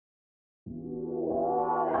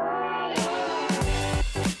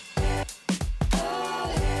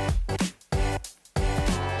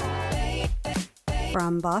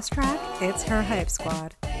From Boss Track, it's Her Hype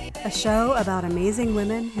Squad, a show about amazing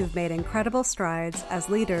women who've made incredible strides as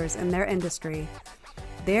leaders in their industry.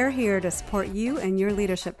 They're here to support you in your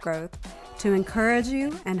leadership growth, to encourage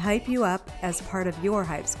you and hype you up as part of your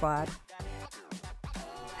Hype Squad.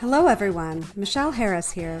 Hello everyone, Michelle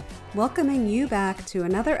Harris here, welcoming you back to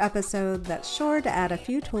another episode that's sure to add a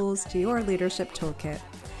few tools to your leadership toolkit.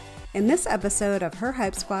 In this episode of Her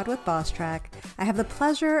Hype Squad with Boss Track, I have the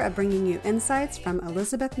pleasure of bringing you insights from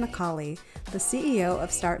Elizabeth McCalley, the CEO of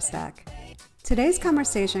StartStack. Today's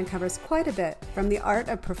conversation covers quite a bit, from the art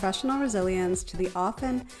of professional resilience to the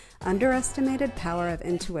often underestimated power of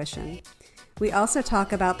intuition. We also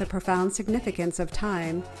talk about the profound significance of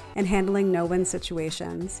time and handling no-win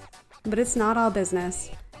situations. But it's not all business.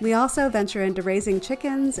 We also venture into raising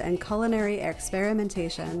chickens and culinary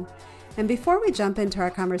experimentation. And before we jump into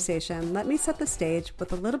our conversation, let me set the stage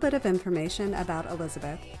with a little bit of information about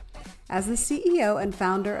Elizabeth. As the CEO and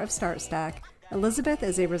founder of StartStack, Elizabeth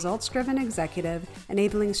is a results-driven executive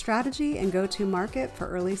enabling strategy and go-to-market for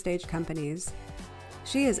early-stage companies.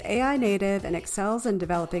 She is AI native and excels in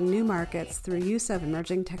developing new markets through use of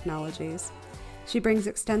emerging technologies. She brings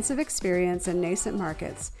extensive experience in nascent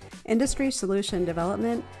markets, industry solution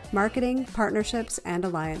development, marketing, partnerships, and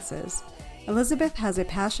alliances. Elizabeth has a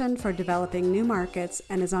passion for developing new markets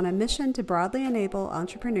and is on a mission to broadly enable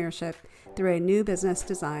entrepreneurship through a new business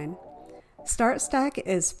design. StartStack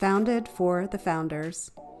is founded for the founders.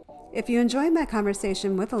 If you enjoyed my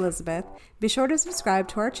conversation with Elizabeth, be sure to subscribe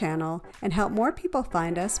to our channel and help more people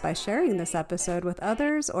find us by sharing this episode with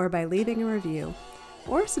others or by leaving a review.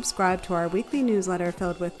 Or subscribe to our weekly newsletter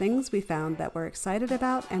filled with things we found that we're excited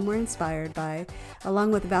about and were inspired by,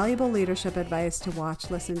 along with valuable leadership advice to watch,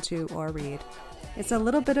 listen to, or read. It's a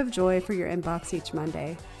little bit of joy for your inbox each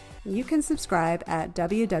Monday. You can subscribe at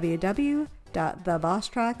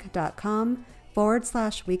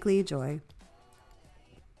www.thebosstrack.com/weeklyjoy.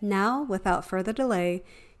 Now, without further delay,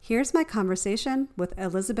 here's my conversation with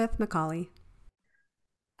Elizabeth McCalley.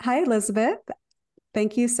 Hi, Elizabeth.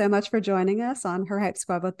 Thank you so much for joining us on Her Hype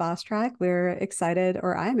Squad with Boss Track. We're excited,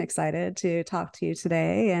 or I'm excited, to talk to you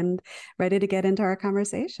today and ready to get into our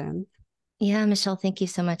conversation. Yeah, Michelle, thank you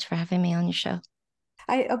so much for having me on your show.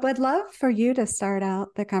 I would love for you to start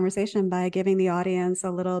out the conversation by giving the audience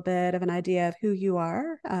a little bit of an idea of who you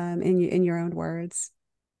are in your own words.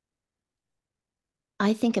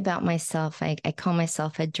 I think about myself, I call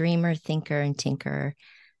myself a dreamer, thinker, and tinkerer.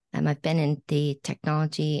 I've been in the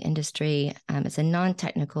technology industry as a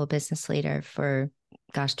non-technical business leader for,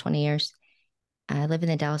 20 years. I live in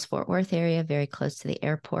the Dallas-Fort Worth area, very close to the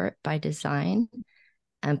airport by design.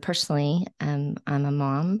 Personally, I'm a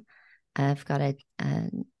mom. I've got a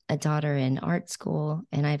daughter in art school,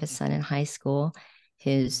 and I have a son in high school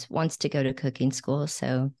who wants to go to cooking school.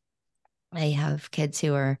 So I have kids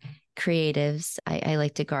who are creatives. I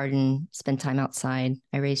like to garden, spend time outside.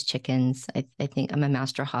 I raise chickens. I think I'm a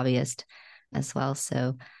master hobbyist as well.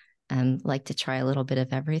 So like to try a little bit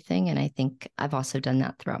of everything. And I think I've also done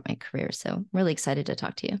that throughout my career. So I'm really excited to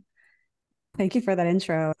talk to you. Thank you for that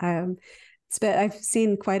intro. I've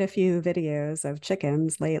seen quite a few videos of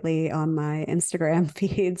chickens lately on my Instagram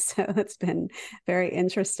feed, so it's been very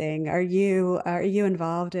interesting. Are you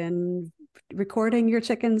involved in recording your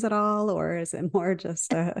chickens at all, or is it more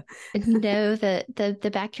just a... No, the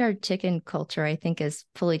backyard chicken culture, I think, is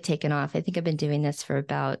fully taken off. I think I've been doing this for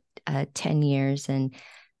about 10 years, and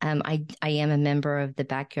I am a member of the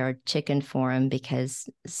Backyard Chicken Forum because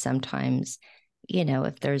sometimes,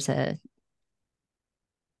 if there's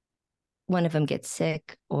one of them gets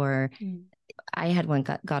sick, or I had one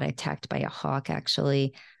got attacked by a hawk,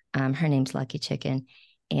 actually. Her name's Lucky Chicken.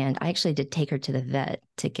 And I actually did take her to the vet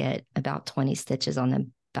to get about 20 stitches on the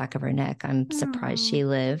back of her neck. I'm surprised she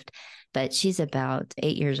lived, but she's about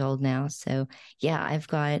 8 years old now. So yeah, I've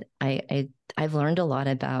learned a lot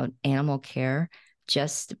about animal care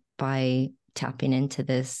just by tapping into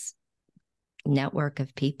this network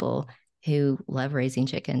of people who love raising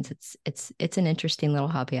chickens. It's an interesting little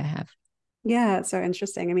hobby I have. Yeah, it's so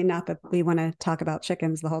interesting. I mean, not that we want to talk about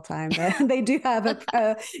chickens the whole time, but they do have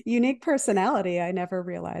a unique personality. I never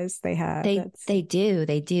realized they had. They do.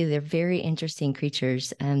 They're very interesting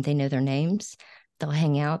creatures. They know their names. They'll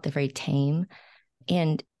hang out. They're very tame.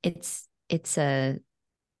 And it's getting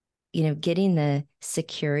the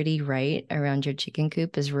security right around your chicken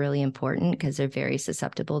coop is really important because they're very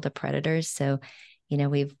susceptible to predators. So,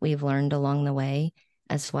 we've learned along the way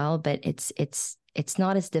as well, but it's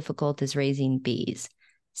not as difficult as raising bees.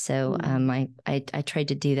 So I tried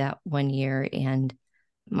to do that one year, and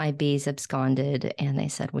my bees absconded, and they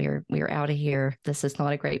said, we're out of here. This is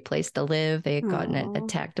not a great place to live. They had gotten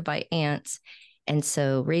attacked by ants. And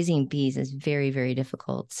so raising bees is very, very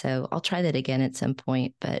difficult. So I'll try that again at some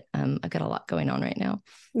point, but I've got a lot going on right now.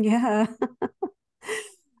 Yeah.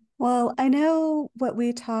 Well, I know what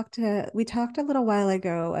we talked a little while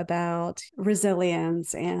ago about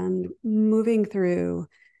resilience and moving through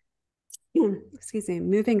excuse me,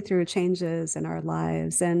 moving through changes in our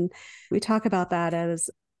lives. And we talk about that as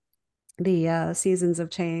the seasons of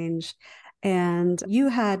change. And you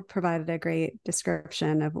had provided a great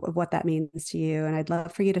description of what that means to you. And I'd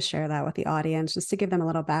love for you to share that with the audience, just to give them a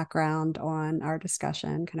little background on our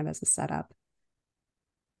discussion, kind of as a setup.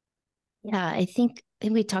 Yeah, I think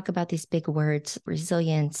we talk about these big words,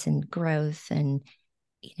 resilience and growth, and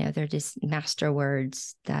they're just master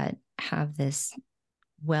words that have this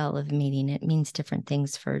well of meaning. It means different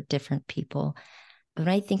things for different people. But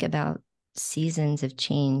when I think about seasons of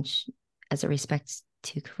change as it respects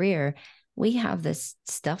to career, we have this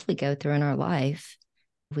stuff we go through in our life.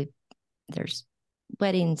 There's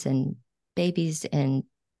weddings and babies and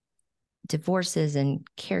divorces and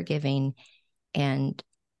caregiving. And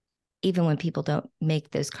even when people don't make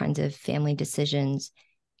those kinds of family decisions,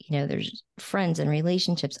 there's friends and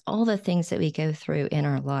relationships, all the things that we go through in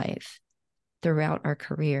our life throughout our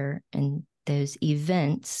career. And those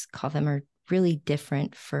events, call them, are really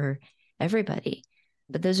different for everybody.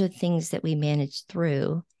 But those are things that we manage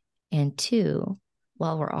through, and two,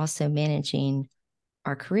 while we're also managing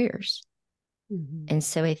our careers. Mm-hmm. And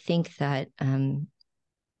so I think that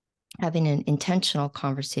having an intentional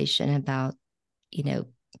conversation about,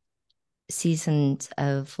 seasons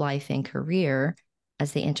of life and career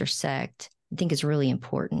as they intersect, I think is really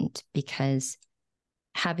important, because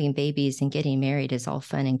having babies and getting married is all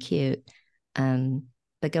fun and cute.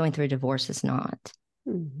 But going through a divorce is not.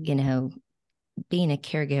 Mm-hmm. Being a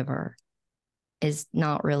caregiver is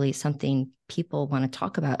not really something people want to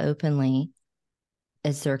talk about openly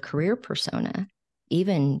as their career persona,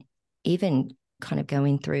 even kind of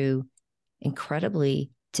going through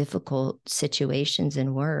incredibly difficult situations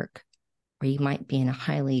in work, where you might be in a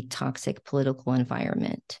highly toxic political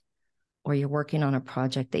environment, or you're working on a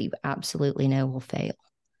project that you absolutely know will fail,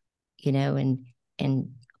 and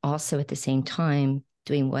also at the same time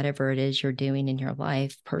doing whatever it is you're doing in your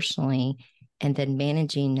life personally, and then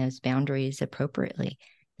managing those boundaries appropriately.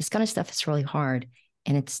 This kind of stuff is really hard,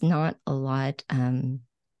 and it's not a lot.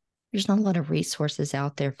 There's not a lot of resources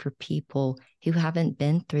out there for people who haven't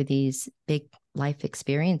been through these big life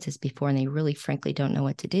experiences before, and they really, frankly, don't know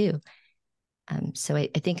what to do. So I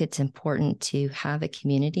think it's important to have a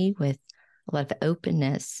community with a lot of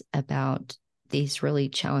openness about these really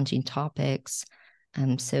challenging topics.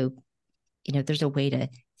 So, there's a way to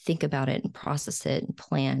think about it and process it and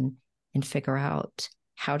plan and figure out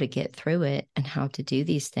how to get through it and how to do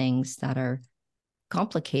these things that are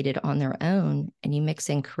complicated on their own. And you mix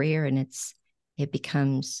in career, and it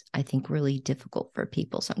becomes, I think, really difficult for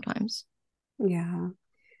people sometimes. Yeah.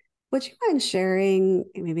 Would you mind sharing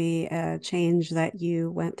maybe a change that you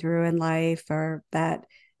went through in life, or that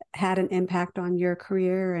had an impact on your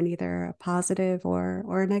career in either a positive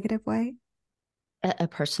or a negative way? A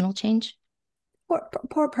personal change?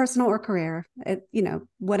 Or personal or career,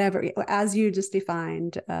 whatever, as you just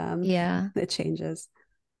defined, Yeah. it changes.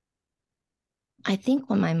 I think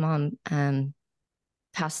when my mom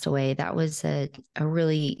passed away, that was a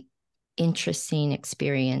really interesting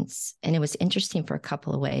experience. And it was interesting for a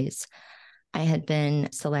couple of ways. I had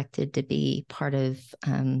been selected to be part of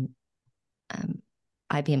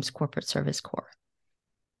IBM's corporate service corps.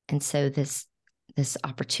 And so this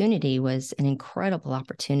opportunity was an incredible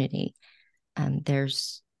opportunity.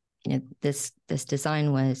 There's, this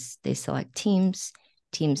design was, they select teams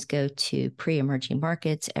go to pre-emerging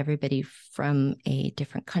markets, everybody from a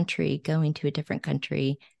different country going to a different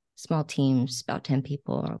country, small teams, about 10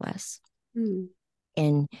 people or less. Mm.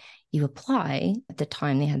 And you apply. At the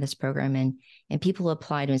time they had this program, and people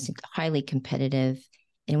applied. It was highly competitive.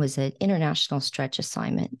 It was an international stretch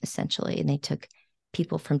assignment, essentially. And they took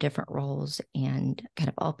people from different roles and kind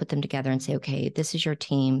of all put them together and say, okay, this is your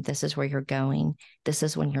team. This is where you're going. This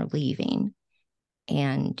is when you're leaving.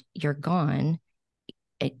 And you're gone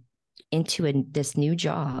into this new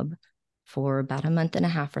job for about a month and a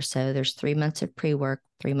half or so. There's 3 months of pre-work,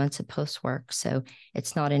 3 months of post-work. So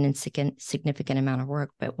it's not an insignificant amount of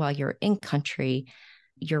work, but while you're in country,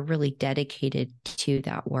 you're really dedicated to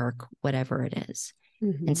that work, whatever it is.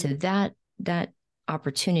 Mm-hmm. And so that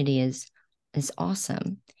opportunity is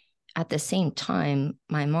awesome. At the same time,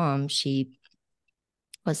 my mom, she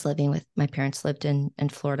was living with, my parents lived in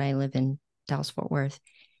Florida. I live in Dallas, Fort Worth.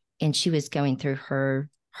 And she was going through her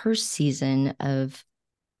season of,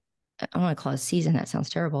 I don't want to call it a season, that sounds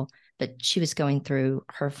terrible, but she was going through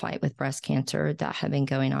her fight with breast cancer that had been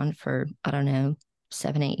going on for, I don't know,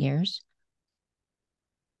 7-8 years.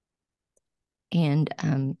 And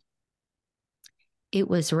it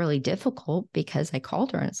was really difficult because I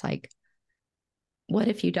called her and it's like, what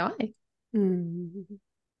if you die? Mm.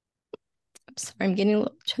 I'm sorry, I'm getting a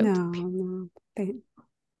little choked. No.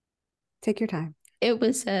 Take your time. It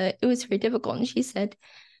was very difficult. And she said,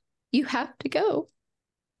 you have to go.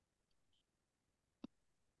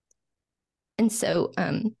 And so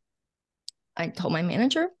I told my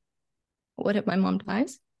manager, what if my mom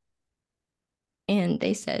dies? And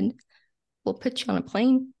they said, we'll put you on a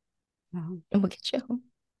plane and we'll get you home.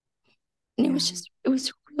 And it was a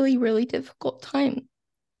really, really difficult time.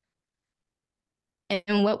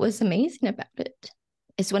 And what was amazing about it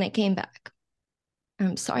is when it came back.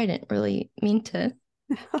 I'm sorry, I didn't really mean to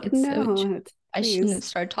get I shouldn't have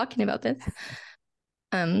started talking about this.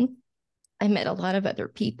 I met a lot of other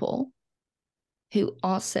people who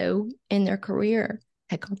also in their career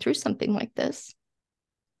had gone through something like this.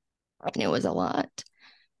 And it was a lot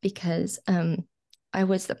because I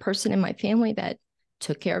was the person in my family that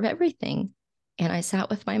took care of everything. And I sat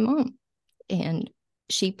with my mom and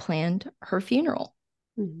she planned her funeral.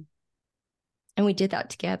 Mm-hmm. And we did that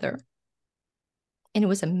together. And it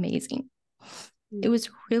was amazing. Mm-hmm. It was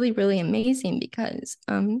really, really amazing because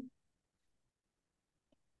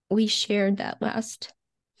we shared that last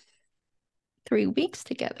 3 weeks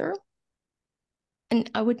together. And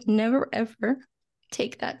I would never, ever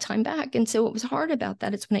take that time back. And so what was hard about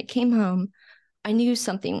that is when it came home, I knew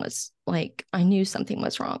something was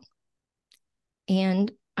wrong.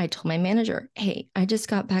 And I told my manager, hey, I just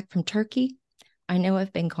got back from Turkey. I know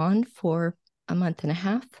I've been gone for a month and a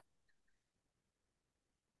half,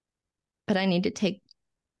 but I need to take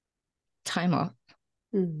time off.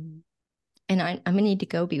 Mm-hmm. And I'm going to need to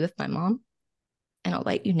go be with my mom. And I'll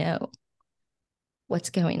let you know what's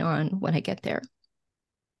going on when I get there.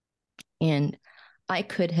 And I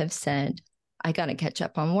could have said, I got to catch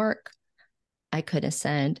up on work. I could have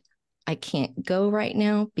said, I can't go right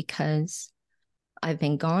now because I've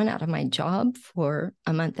been gone out of my job for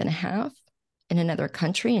a month and a half in another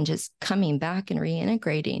country and just coming back and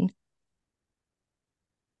reintegrating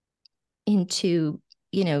into,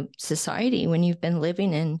 society when you've been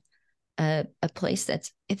living in a place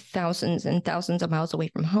that's thousands and thousands of miles away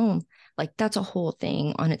from home. Like that's a whole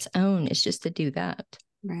thing on its own. It's just to do that.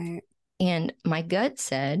 Right. And my gut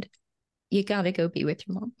said, you got to go be with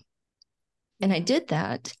your mom. Yeah. And I did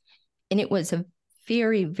that. And it was a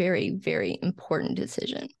very, very, very important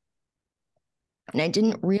decision. And I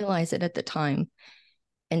didn't realize it at the time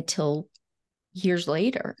until years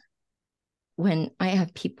later when I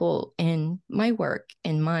have people in my work,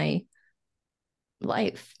 in my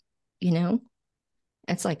life,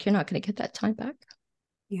 it's like, you're not going to get that time back.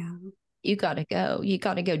 Yeah. You got to go. You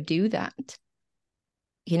got to go do that.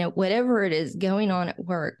 Whatever it is going on at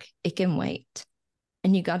work, it can wait.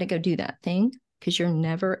 And you got to go do that thing because you're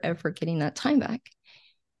never, ever getting that time back.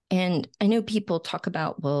 And I know people talk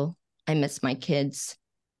about, well, I miss my kids'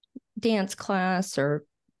 dance class or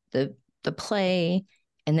the play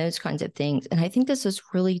and those kinds of things. And I think this is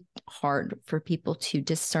really hard for people to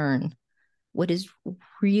discern what is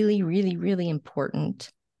really, really, really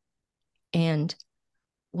important and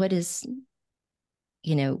what is,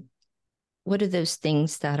 what are those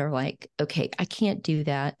things that are like, okay, I can't do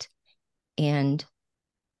that and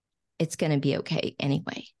it's going to be okay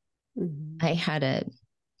anyway. Mm-hmm. I had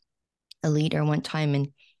a leader one time and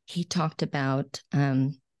he talked about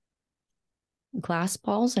glass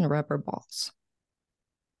balls and rubber balls.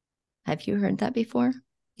 Have you heard that before?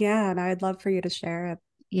 Yeah, and I'd love for you to share it.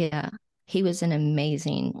 Yeah, he was an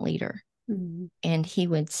amazing leader. Mm-hmm. And he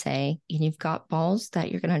would say, you've got balls that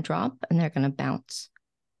you're going to drop and they're going to bounce.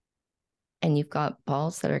 And you've got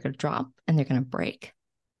balls that are going to drop and they're going to break.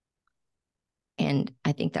 And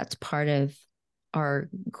I think that's part of our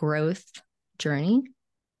growth journey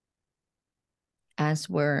as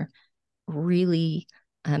we're really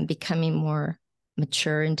becoming more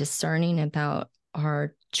mature and discerning about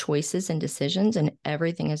our choices and decisions, and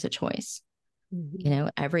everything is a choice. Mm-hmm.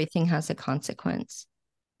 Everything has a consequence,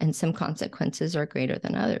 and some consequences are greater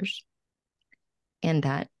than others. And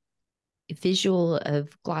that visual of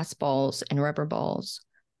glass balls and rubber balls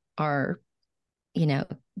are,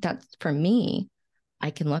 that's for me,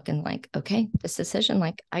 I can look and like, okay, this decision,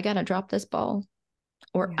 like I got to drop this ball,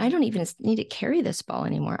 or I don't even need to carry this ball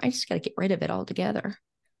anymore. I just got to get rid of it altogether.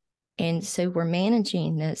 And so we're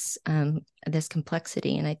managing this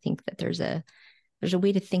complexity. And I think that there's a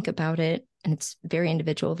way to think about it, and it's very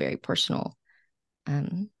individual, very personal.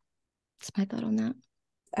 That's my thought on that.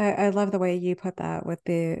 I love the way you put that with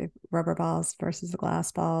the rubber balls versus the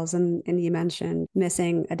glass balls. And you mentioned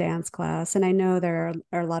missing a dance class. And I know there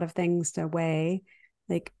are a lot of things to weigh.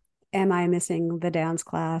 Like, am I missing the dance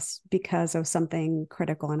class because of something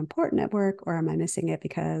critical and important at work? Or am I missing it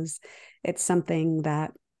because it's something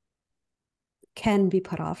that can be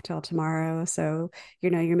put off till tomorrow? So,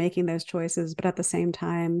 you're making those choices. But at the same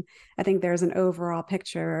time, I think there's an overall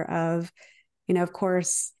picture of, of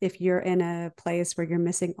course, if you're in a place where you're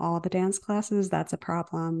missing all the dance classes, that's a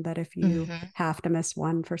problem. But if you Mm-hmm. have to miss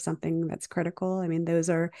one for something that's critical, I mean, those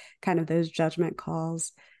are kind of those judgment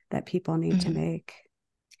calls that people need to Mm-hmm. make.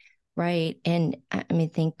 Right. And I mean,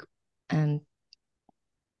 think, um,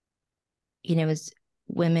 as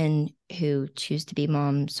women who choose to be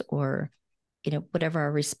moms or, whatever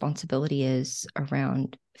our responsibility is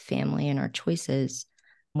around family and our choices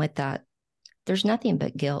with that, there's nothing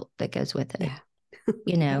but guilt that goes with it. Yeah.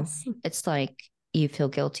 Yes. It's like you feel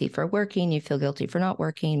guilty for working, you feel guilty for not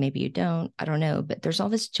working. Maybe you don't, I don't know, but there's all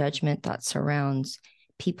this judgment that surrounds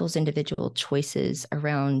people's individual choices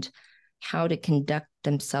around how to conduct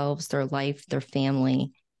themselves, their life, their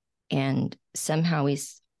family. And somehow we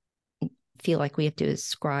feel like we have to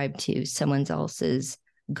ascribe to someone else's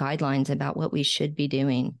guidelines about what we should be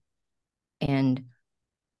doing. And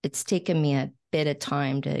it's taken me a bit of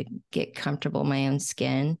time to get comfortable in my own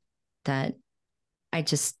skin that I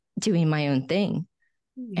just doing my own thing.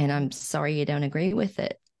 Yeah. And I'm sorry you don't agree with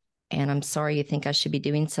it. And I'm sorry you think I should be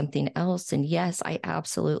doing something else. And yes, I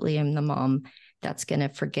absolutely am the mom that's going to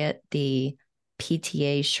forget the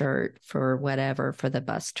PTA shirt for whatever for the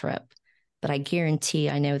bus trip. But I guarantee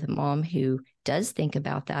I know the mom who does think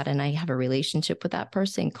about that. And I have a relationship with that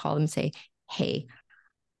person, call them, say, hey,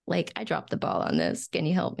 like I dropped the ball on this. Can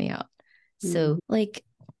you help me out? Mm-hmm. So, like,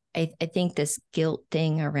 I think this guilt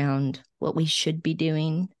thing around what we should be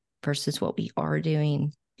doing versus what we are doing,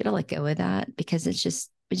 you gotta let go of that because we just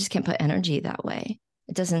can't put energy that way.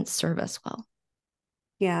 It doesn't serve us well.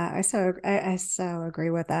 Yeah, I so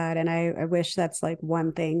agree with that, and I wish that's like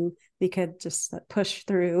one thing we could just push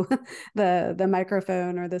through the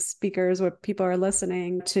microphone or the speakers where people are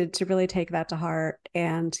listening to really take that to heart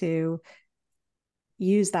and to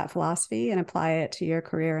use that philosophy and apply it to your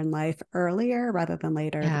career and life earlier rather than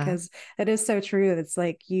later, Yeah. because it is so true. It's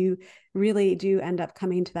like you really do end up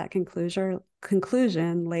coming to that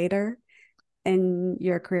conclusion later in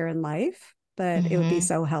your career and life, but it would be Mm-hmm.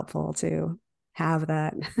 so helpful to have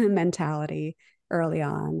that mentality early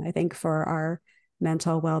on, I think, for our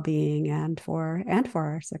mental well-being and for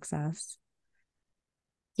our success.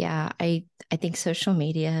 Yeah. I think social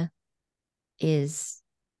media is,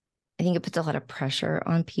 I think it puts a lot of pressure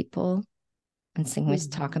on people. And so we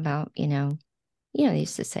talk Mm-hmm. about, they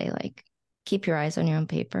used to say like, keep your eyes on your own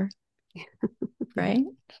paper, Yeah. right?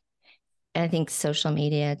 And I think social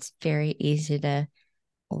media, it's very easy to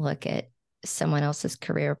look at someone else's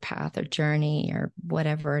career path or journey or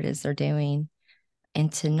whatever it is they're doing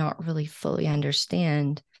and to not really fully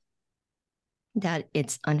understand that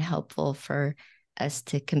it's unhelpful for us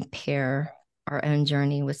to compare our own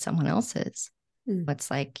journey with someone else's. Mm. It's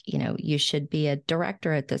like, you should be a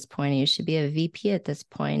director at this point, and you should be a VP at this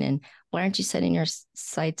point, and why aren't you setting your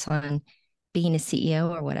sights on being a CEO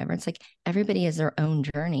or whatever? It's like everybody has their own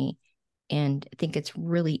journey. And I think it's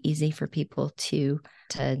really easy for people to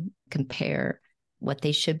compare what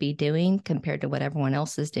they should be doing compared to what everyone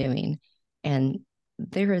else is doing. And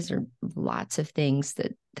there is lots of things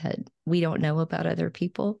that we don't know about other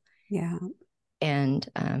people. Yeah. And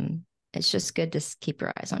it's just good to keep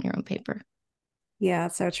your eyes on your own paper. Yeah,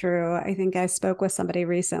 it's so true. I think I spoke with somebody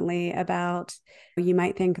recently about, you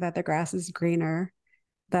might think that the grass is greener,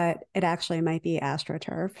 but it actually might be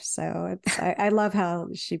astroturf. So I love how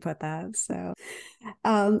she put that. So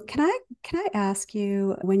can I ask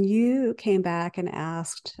you, when you came back and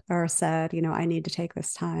asked or said, I need to take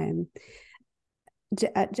this time,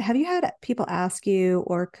 have you had people ask you,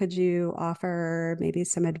 or could you offer maybe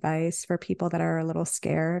some advice for people that are a little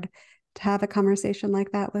scared to have a conversation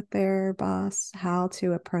like that with their boss, how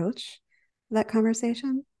to approach that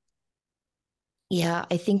conversation? Yeah,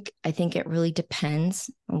 I think it really depends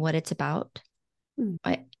on what it's about. Hmm.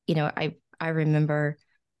 I remember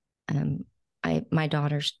my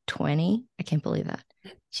daughter's 20. I can't believe that.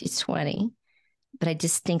 She's 20. But I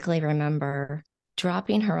distinctly remember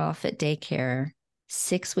dropping her off at daycare,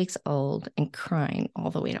 6 weeks old, and crying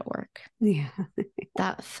all the way to work. Yeah.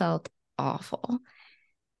 That felt awful.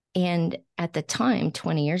 And at the time,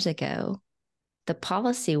 20 years ago, the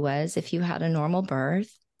policy was if you had a normal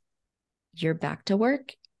birth, you're back to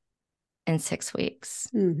work in 6 weeks.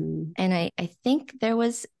 Mm-hmm. And I think there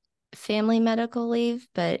was family medical leave,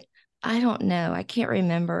 but I don't know. I can't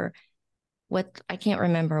remember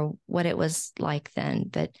what it was like then,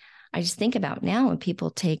 but I just think about now when people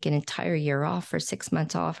take an entire year off or 6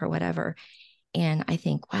 months off or whatever. And I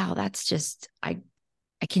think, wow, that's just, I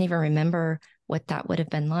can't even remember what that would have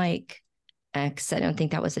been like because I don't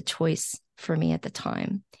think that was a choice for me at the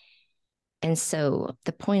time. And so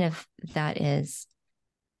the point of that is,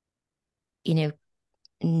 you know,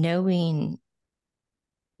 knowing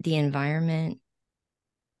the environment,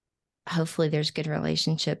 hopefully there's good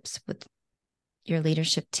relationships with your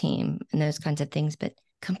leadership team and those kinds of things, but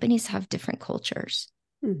companies have different cultures.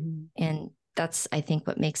 Mm-hmm. And that's, I think,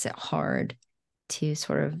 what makes it hard to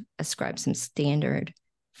sort of ascribe some standard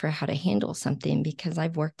for how to handle something, because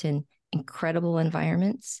I've worked in incredible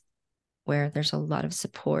environments where there's a lot of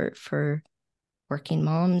support for working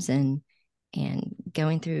moms and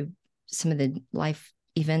going through some of the life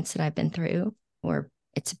events that I've been through, where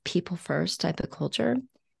it's a people first type of culture.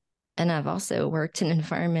 And I've also worked in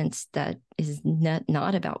environments that is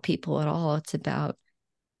not about people at all. It's about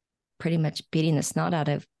pretty much beating the snot out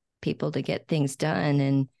of people to get things done.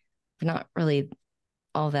 And we're not really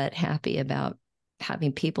all that happy about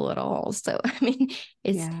having people at all. So, I mean,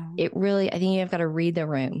 it really, I think you've got to read the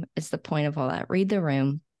room. It's the point of all that. Read the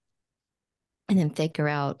room and then figure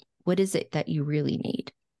out what is it that you really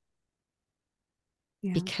need.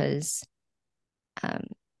 Yeah. Because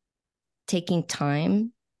taking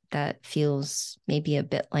time that feels maybe a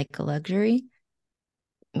bit like a luxury,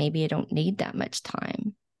 maybe I don't need that much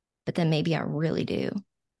time, but then maybe I really do.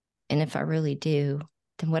 And if I really do,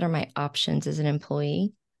 then what are my options as an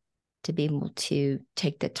employee to be able to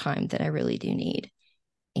take the time that I really do need?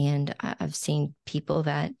 And I've seen people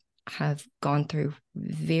that have gone through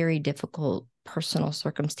very difficult personal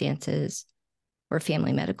circumstances where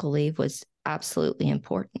family medical leave was absolutely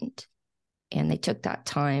important. And they took that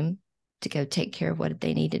time to go take care of what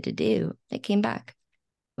they needed to do. They came back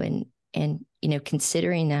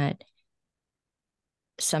considering that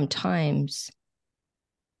sometimes,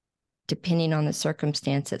 depending on the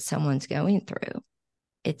circumstance that someone's going through,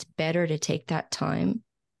 it's better to take that time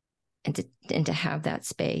and to have that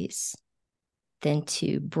space than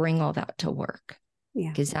to bring all that to work. Yeah.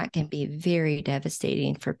 Because that can be very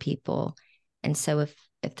devastating for people. And so if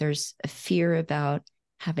there's a fear about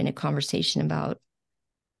having a conversation about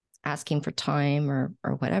asking for time or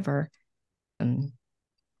whatever, and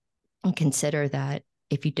consider that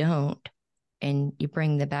if you don't, and you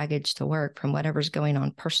bring the baggage to work from whatever's going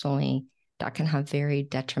on personally, that can have very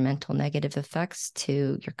detrimental negative effects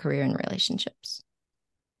to your career and relationships.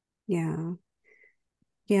 Yeah.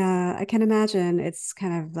 Yeah, I can imagine it's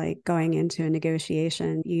kind of like going into a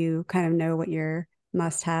negotiation. You kind of know what your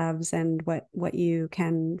must-haves and what you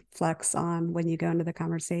can flex on when you go into the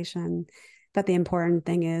conversation. But the important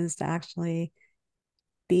thing is to actually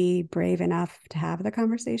be brave enough to have the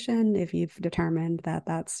conversation if you've determined that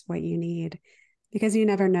that's what you need, because you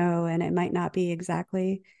never know, and it might not be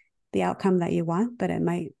exactly the outcome that you want, but it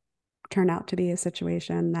might turn out to be a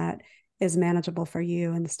situation that is manageable for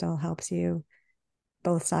you and still helps you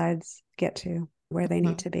both sides get to where they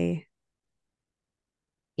need to be.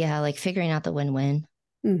 Yeah, like figuring out the win-win,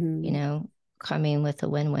 coming with a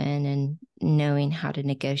win-win and knowing how to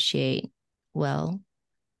negotiate well.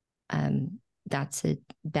 That's a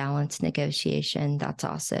balanced negotiation.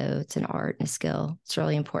 It's an art and a skill. It's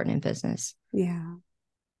really important in business. Yeah.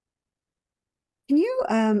 Can you,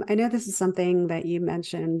 I know this is something that you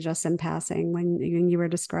mentioned just in passing when you were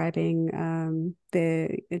describing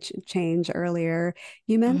the change earlier.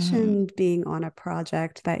 You mentioned being on a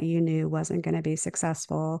project that you knew wasn't going to be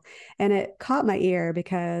successful. And it caught my ear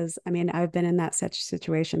because, I mean, I've been in that such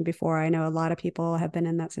situation before. I know a lot of people have been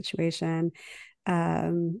in that situation.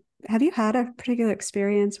 Have you had a particular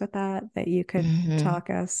experience with that you could talk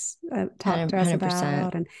to us 100%.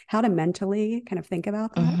 about, and how to mentally kind of think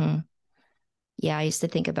about that? Yeah, I used to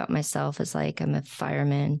think about myself as like I'm a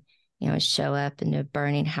fireman, show up in a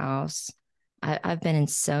burning house. I've been in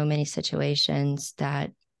so many situations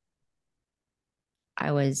that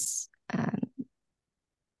I've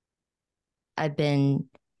been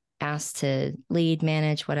asked to lead,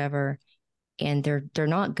 manage, whatever, and they're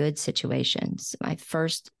not good situations. My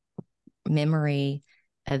first memory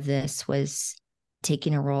of this was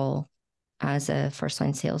taking a role as a first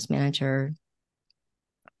line sales manager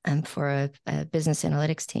for a business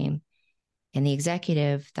analytics team. And the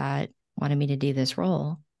executive that wanted me to do this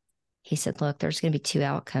role, he said, look, there's going to be two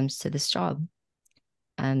outcomes to this job.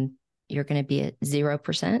 You're going to be at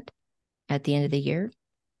 0% at the end of the year,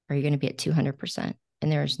 or you're going to be at 200%.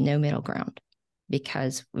 And there's no middle ground,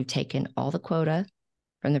 because we've taken all the quota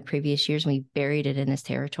from the previous years and we buried it in this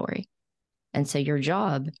territory. And so your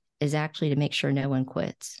job is actually to make sure no one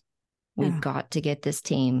quits. We've Yeah. got to get this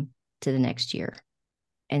team to the next year.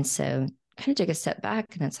 And so kind of took a step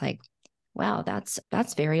back, and it's like, wow, that's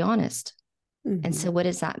very honest. Mm-hmm. And so what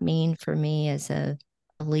does that mean for me as a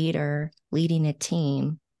leader leading a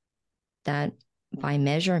team that by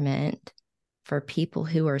measurement for people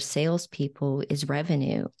who are salespeople is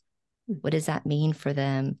revenue? What does that mean for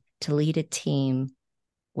them to lead a team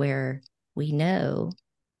where we know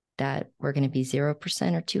that we're going to be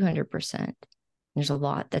 0% or 200%? There's a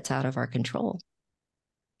lot that's out of our control.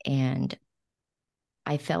 And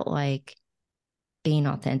I felt like being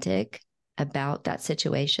authentic about that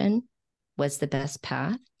situation was the best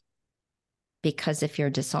path. Because if you're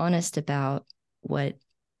dishonest about what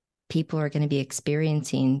people are going to be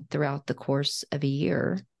experiencing throughout the course of a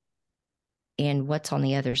year and what's on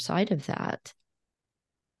the other side of that,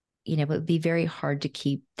 it would be very hard to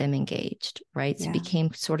keep them engaged, right? Yeah. So it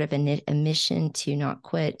became sort of a mission to not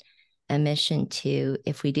quit, a mission to,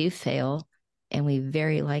 if we do fail, and we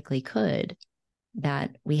very likely could,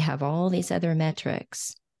 that we have all these other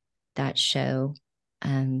metrics that show,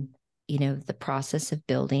 the process of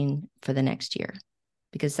building for the next year,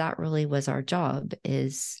 because that really was our job,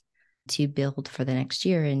 is to build for the next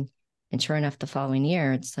year. And sure enough, the following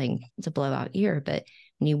year, it's a blowout year. But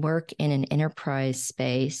when you work in an enterprise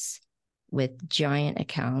space with giant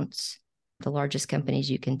accounts, the largest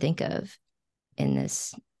companies you can think of in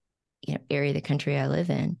this, area of the country I live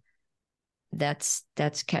in, that's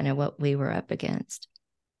kind of what we were up against.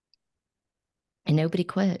 And nobody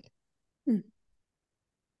quit.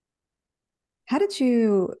 How did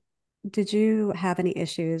you have any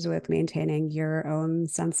issues with maintaining your own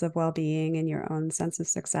sense of well-being and your own sense of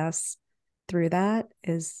success through that?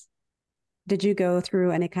 Did you go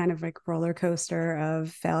through any kind of roller coaster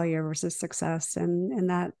of failure versus success in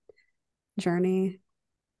that journey?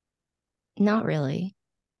 Not really.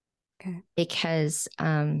 Okay. Because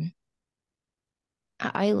I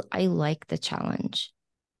like the challenge.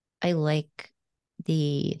 I like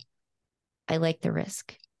the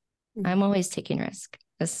risk. Mm-hmm. I'm always taking risk.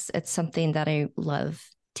 It's something that I love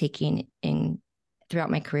taking in throughout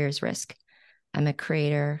my career is risk. I'm a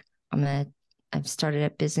creator. I've started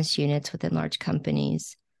up business units within large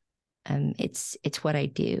companies. It's what I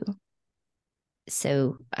do.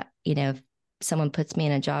 So, if someone puts me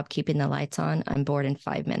in a job keeping the lights on, I'm bored in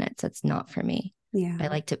 5 minutes. That's not for me. Yeah.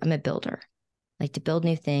 I'm a builder. I like to build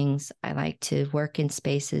new things. I like to work in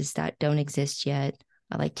spaces that don't exist yet.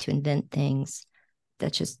 I like to invent things.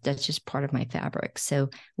 That's just part of my fabric. So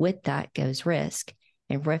with that goes risk,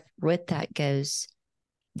 and with that goes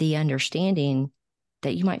the understanding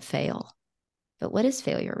that you might fail. But what is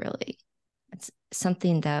failure really? It's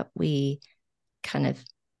something that we kind of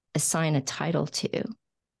assign a title to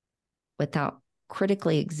without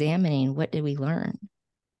critically examining what did we learn,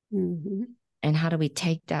 mm-hmm. and how do we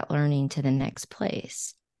take that learning to the next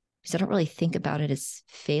place? Because I don't really think about it as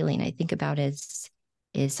failing. I think about it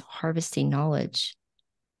as harvesting knowledge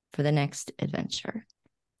for the next adventure.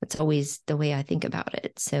 That's always the way I think about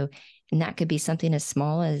it. So, and that could be something as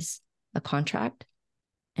small as a contract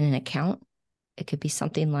and an account. It could be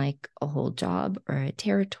something like a whole job or a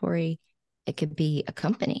territory. It could be a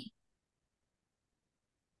company.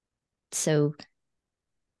 So,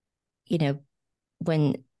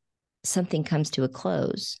 when something comes to a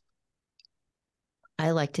close,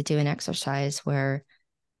 I like to do an exercise where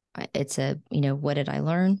it's what did I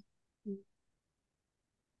learn?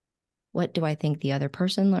 What do I think the other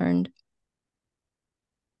person learned?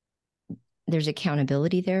 There's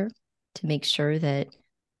accountability there to make sure that,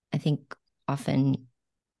 I think often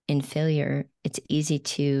in failure, it's easy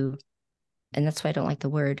to, and that's why I don't like the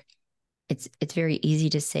word, it's very easy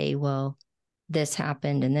to say, well, this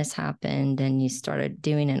happened and this happened, and you started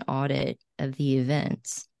doing an audit of the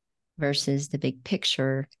events versus the big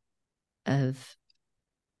picture of,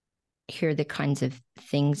 here are the kinds of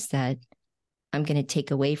things that I'm going to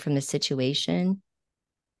take away from the situation,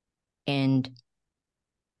 and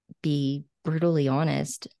be brutally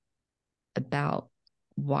honest about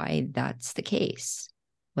why that's the case,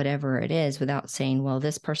 whatever it is, without saying, well,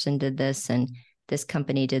 this person did this and this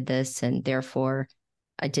company did this, and therefore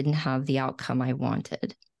I didn't have the outcome I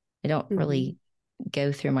wanted. I don't mm-hmm. really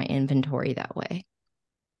go through my inventory that way.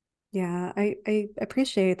 Yeah, I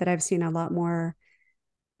appreciate that. I've seen a lot more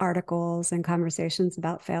articles and conversations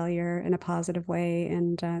about failure in a positive way.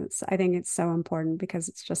 And I think it's so important because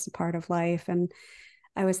it's just a part of life. And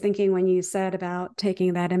I was thinking when you said about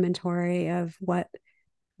taking that inventory of what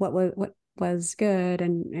was good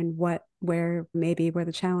and where maybe were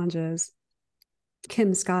the challenges.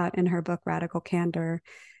 Kim Scott, in her book Radical Candor,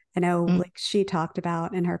 I know Mm. like she talked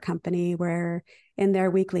about in her company where in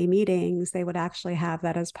their weekly meetings, they would actually have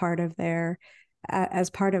that as part of their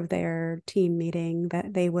team meeting,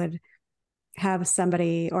 that they would have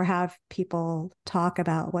somebody or have people talk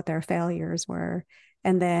about what their failures were.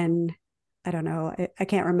 And then I don't know, I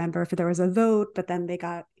can't remember if there was a vote, but then they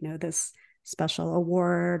got, this special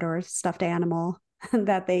award or stuffed animal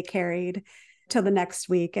that they carried till the next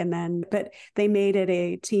week. And then, but they made it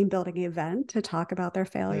a team building event to talk about their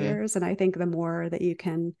Mm. failures. And I think the more that you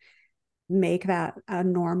can make that a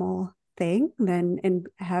normal thing then and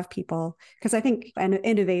have people, because I think an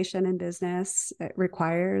innovation in business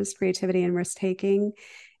requires creativity and risk taking.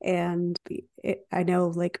 And I know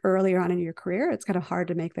like earlier on in your career it's kind of hard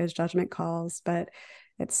to make those judgment calls, but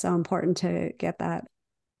it's so important to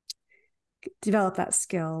develop that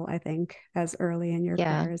skill, I think, as early in your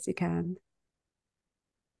Yeah. career as you can.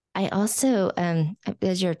 I also,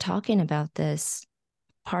 as you're talking about this,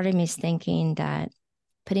 part of me is thinking that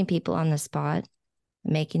putting people on the spot,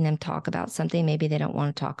 making them talk about something maybe they don't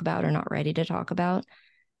want to talk about or not ready to talk about,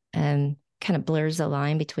 kind of blurs the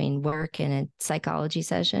line between work and a psychology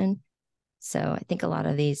session. So I think a lot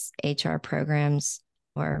of these HR programs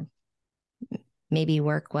or maybe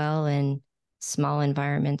work well in small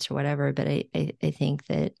environments or whatever, but I think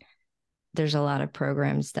that there's a lot of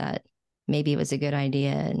programs that maybe it was a good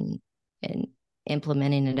idea and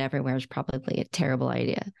implementing it everywhere is probably a terrible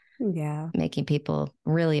idea. Yeah. Making people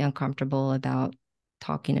really uncomfortable about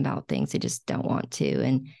talking about things they just don't want to.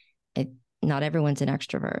 And not everyone's an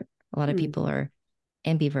extrovert. A lot of people are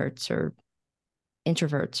ambiverts or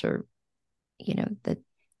introverts or,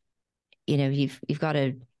 you've got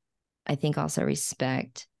to, I think, also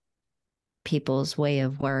respect people's way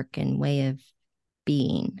of work and way of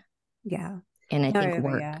being. Yeah. And I No, think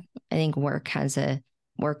yeah.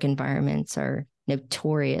 work environments are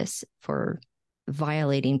notorious for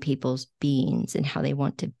violating people's beings and how they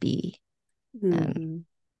want to be. Mm-hmm.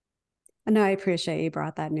 No, I appreciate you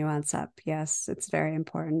brought that nuance up. Yes, it's very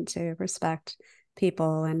important to respect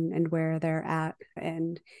people and where they're at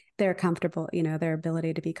and they're comfortable, their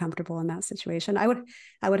ability to be comfortable in that situation. I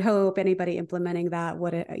would hope anybody implementing that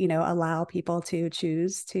would, allow people to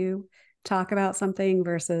choose to talk about something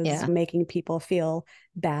versus Yeah. making people feel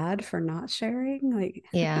bad for not sharing. Like,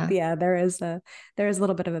 Yeah. yeah, there is a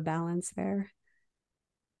little bit of a balance there.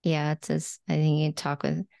 Yeah. I think you can talk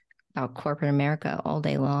about corporate America all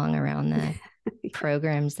day long around the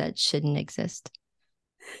programs that shouldn't exist.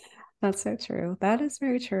 That's so true. That is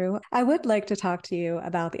very true. I would like to talk to you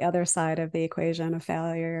about the other side of the equation of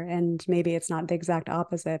failure, and maybe it's not the exact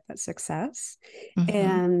opposite, but success. Mm-hmm.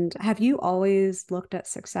 And have you always looked at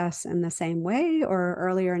success in the same way, or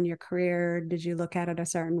earlier in your career, did you look at it a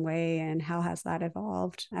certain way, and how has that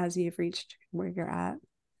evolved as you've reached where you're at?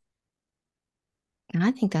 And I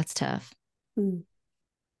think that's tough. Hmm.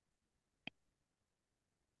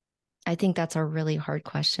 I think that's a really hard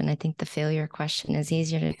question. I think the failure question is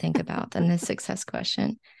easier to think about than the success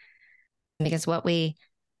question. Because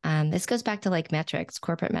this goes back to like metrics,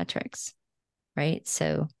 corporate metrics, right?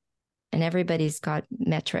 So, and everybody's got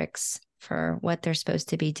metrics for what they're supposed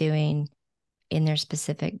to be doing in their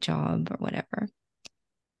specific job or whatever.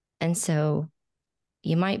 And so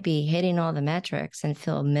you might be hitting all the metrics and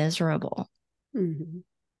feel miserable Mm-hmm.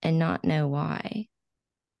 and not know why.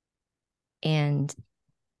 And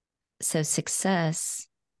so success,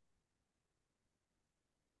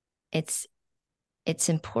 it's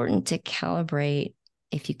important to calibrate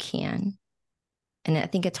if you can. And I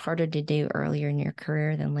think it's harder to do earlier in your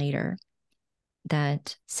career than later.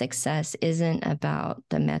 That success isn't about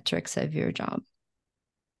the metrics of your job.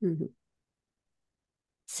 Mm-hmm.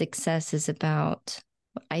 Success is about,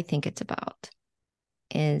 what I think it's about,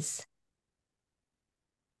 is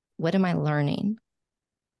what am I learning?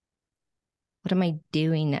 What am I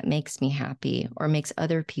doing that makes me happy or makes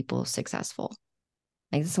other people successful?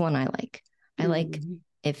 Like this is one I like. I like Mm-hmm.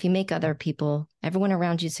 if you make everyone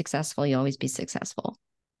around you successful, you always be successful.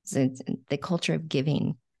 So it's the culture of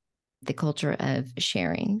giving, the culture of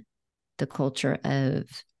sharing, the culture of,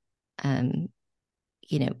 um,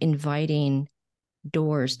 inviting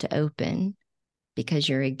doors to open because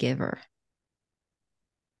you're a giver.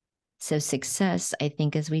 So success, I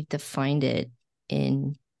think, as we've defined it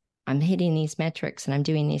in, I'm hitting these metrics and I'm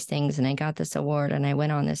doing these things and I got this award and I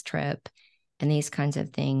went on this trip and these kinds of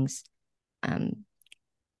things, kind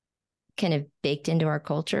of baked into our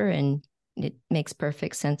culture, and it makes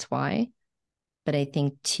perfect sense why. But I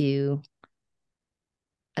think to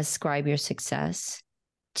ascribe your success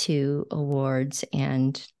to awards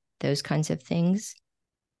and those kinds of things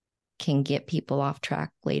can get people off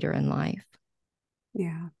track later in life.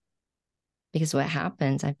 Yeah. Because what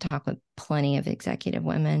happens, I've talked with plenty of executive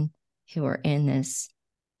women who are in this,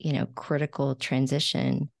 critical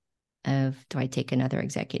transition of, do I take another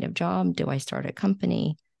executive job? Do I start a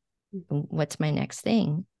company? What's my next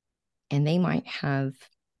thing? And they might have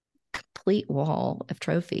a complete wall of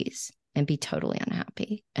trophies and be totally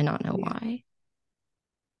unhappy and not know why.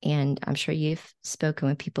 And I'm sure you've spoken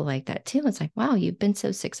with people like that too. It's like, wow, you've been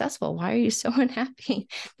so successful. Why are you so unhappy?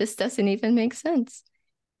 This doesn't even make sense.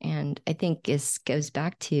 And I think this goes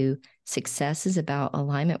back to success is about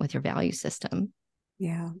alignment with your value system.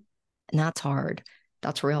 Yeah. And that's hard.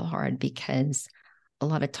 That's real hard, because a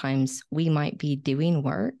lot of times we might be doing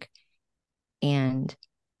work and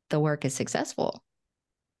the work is successful,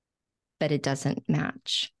 but it doesn't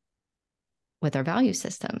match with our value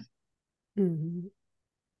system. Mm-hmm.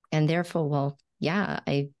 And therefore, well, yeah,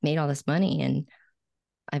 I made all this money and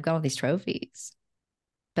I've got all these trophies,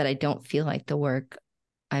 but I don't feel like the work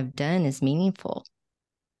I've done is meaningful.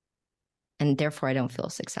 And therefore, I don't feel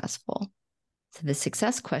successful. So the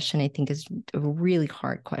success question, I think, is a really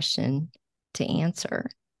hard question to answer,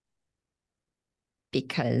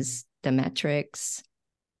 because the metrics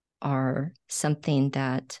are something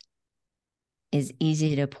that is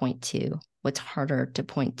easy to point to. What's harder to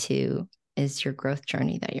point to is your growth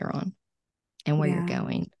journey that you're on and where you're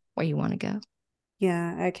going, where you want to go.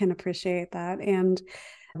 Yeah, I can appreciate that. And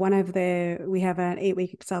we have an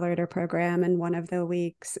 8-week accelerator program, and one of the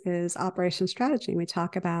weeks is operation strategy. We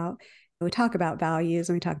talk about values,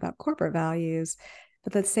 and we talk about corporate values.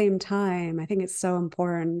 But at the same time, I think it's so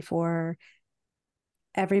important for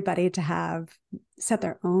everybody to set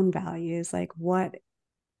their own values. Like, what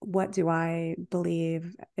do I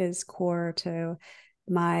believe is core to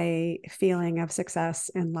my feeling of success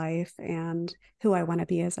in life and who I want to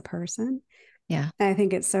be as a person? Yeah. And I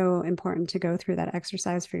think it's so important to go through that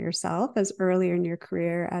exercise for yourself as early in your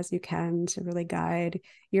career as you can, to really guide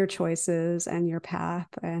your choices and your path.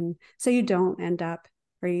 And so you don't end up,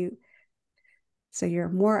 so you're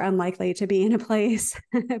more unlikely to be in a place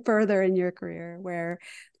further in your career where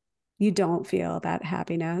you don't feel that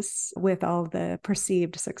happiness with all the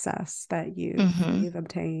perceived success that you've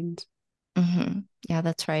obtained. Mm-hmm. Yeah,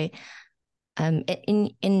 that's right. And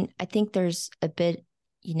I think there's a bit,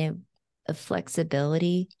 of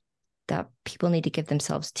flexibility that people need to give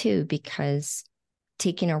themselves too, because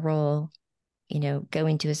taking a role,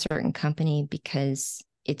 going to a certain company because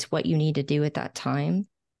it's what you need to do at that time,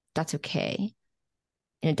 that's okay.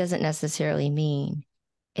 And it doesn't necessarily mean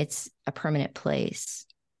it's a permanent place.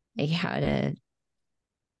 I had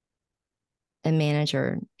a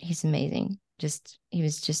manager, he's amazing. He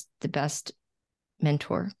was just the best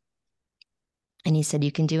mentor. And he said,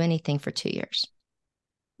 you can do anything for 2 years.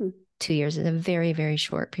 2 years is a very, very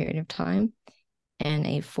short period of time. And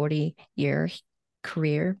a 40-year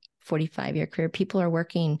career, 45-year career, people are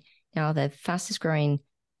working now. The fastest growing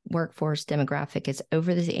workforce demographic is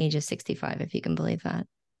over the age of 65, if you can believe that.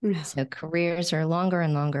 So careers are longer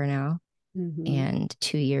and longer now. Mm-hmm. And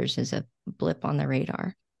 2 years is a blip on the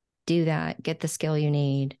radar. Do that, get the skill you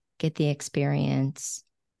need, get the experience,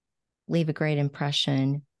 leave a great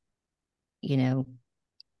impression, leave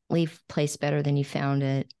a place better than you found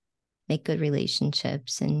it, make good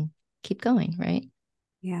relationships, and keep going, right?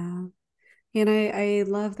 Yeah. And I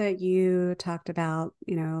love that you talked about,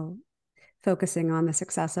 focusing on the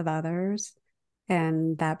success of others,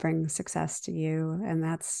 and that brings success to you. And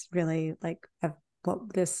that's really like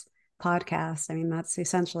what this podcast, I mean, that's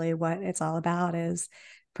essentially what it's all about, is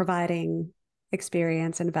providing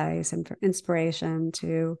experience, advice, and inspiration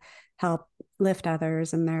to help lift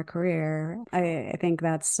others in their career. I think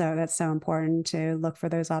that's so important, to look for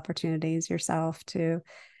those opportunities yourself to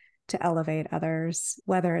elevate others,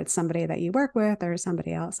 whether it's somebody that you work with or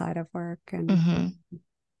somebody outside of work. And mm-hmm.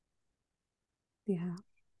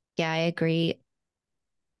 Yeah, I agree.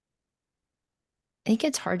 I think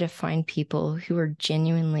it's hard to find people who are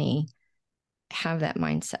genuinely have that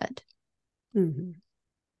mindset. Mm-hmm.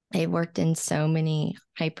 I worked in so many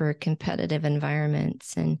hyper competitive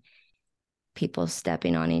environments, and people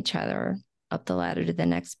stepping on each other up the ladder to the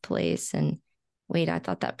next place. And wait, I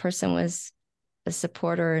thought that person was a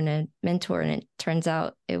supporter and a mentor, and it turns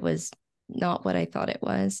out it was not what I thought it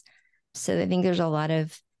was. So I think there's a lot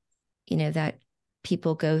of, that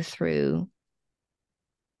people go through.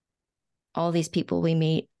 All these people we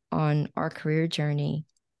meet on our career journey,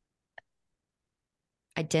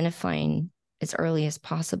 identifying as early as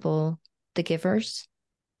possible the givers,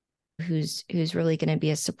 who's really going to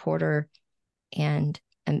be a supporter and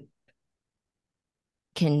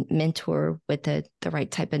can mentor with the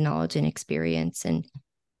right type of knowledge and experience, and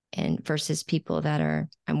and versus people that are,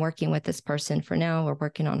 I'm working with this person for now, we're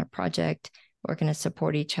working on a project, we're going to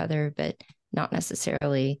support each other, but not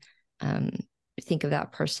necessarily think of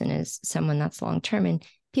that person as someone that's long-term. And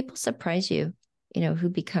people surprise you, who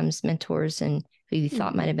becomes mentors and who you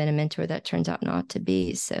thought might have been a mentor that turns out not to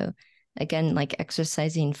be. So again, like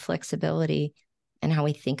exercising flexibility and how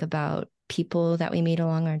we think about people that we meet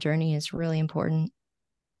along our journey is really important.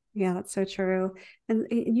 Yeah, that's so true. And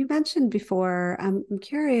you mentioned before, I'm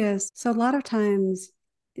curious. So a lot of times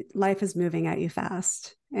life is moving at you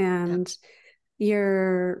fast and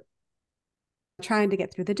you're trying to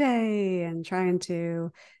get through the day and trying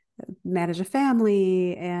to manage a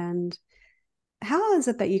family. And how is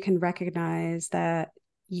it that you can recognize that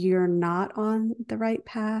you're not on the right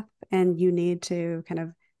path and you need to kind of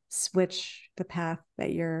switch the path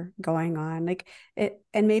that you're going on? Like it,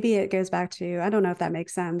 and maybe it goes back to, I don't know if that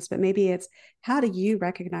makes sense, but maybe it's, how do you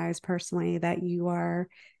recognize personally that you are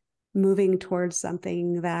moving towards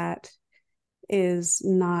something that is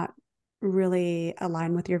not really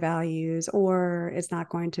aligned with your values, or is not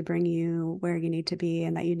going to bring you where you need to be,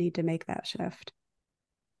 and that you need to make that shift?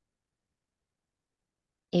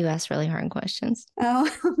 You ask really hard questions. Oh,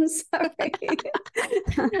 I'm sorry.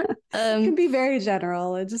 It can be very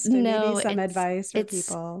general. It just No, maybe some advice for it's,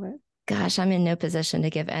 people. gosh, I'm in no position to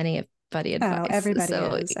give anybody advice. Oh, everybody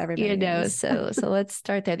is. Everybody is. So let's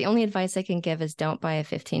start there. The only advice I can give is don't buy a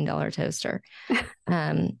 $15 toaster.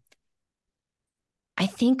 I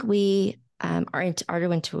think our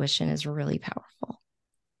intuition is really powerful.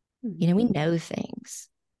 Mm-hmm. We know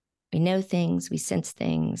things. We sense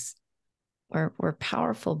things. We're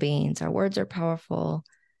powerful beings. Our words are powerful.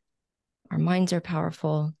 Our minds are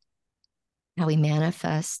powerful. How we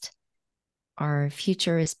manifest our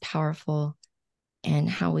future is powerful. And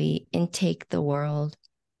how we intake the world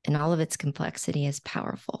and all of its complexity is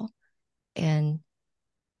powerful. And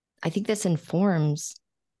I think this informs,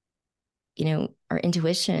 our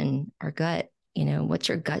intuition, our gut, what's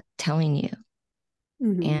your gut telling you?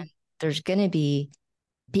 Mm-hmm. And there's going to be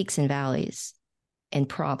peaks and valleys and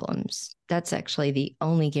problems. That's actually the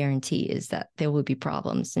only guarantee, is that there will be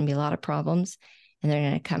problems and be a lot of problems, and they're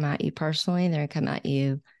going to come at you personally. They're going to come at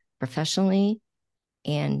you professionally,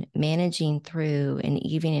 and managing through and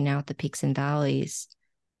evening out the peaks and valleys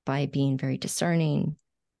by being very discerning,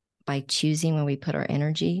 by choosing where we put our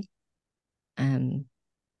energy.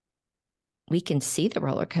 We can see the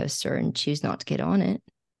roller coaster and choose not to get on it.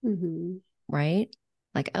 Mm-hmm. Right?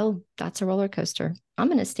 Like, oh, that's a roller coaster. I'm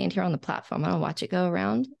going to stand here on the platform. I'm going to watch it go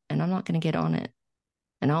around, and I'm not going to get on it.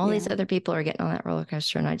 And all these other people are getting on that roller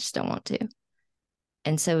coaster, and I just don't want to.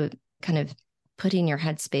 And so kind of putting your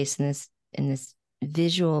headspace in this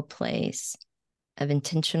visual place of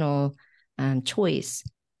intentional choice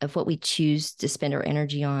of what we choose to spend our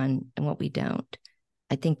energy on and what we don't.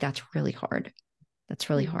 I think that's really hard. That's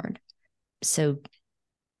really hard. So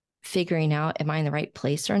figuring out, am I in the right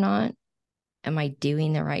place or not? Am I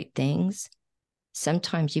doing the right things?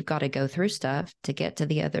 Sometimes you've got to go through stuff to get to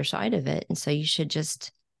the other side of it. And so you should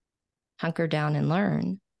just hunker down and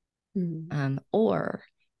learn. Mm-hmm. Or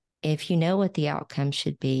if you know what the outcome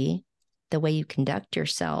should be, the way you conduct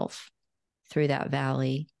yourself through that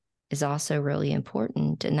valley is also really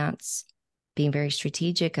important. And that's being very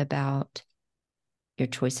strategic about your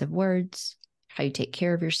choice of words, how you take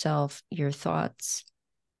care of yourself, your thoughts,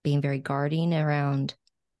 being very guarding around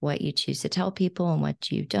what you choose to tell people and what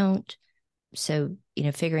you don't. So,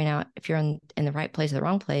 figuring out if you're in the right place or the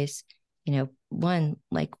wrong place, one,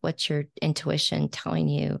 like, what's your intuition telling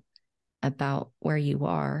you about where you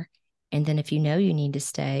are? And then if you know you need to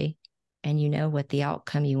stay and you know what the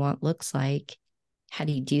outcome you want looks like, how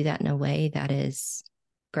do you do that in a way that is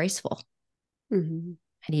graceful? Mm-hmm.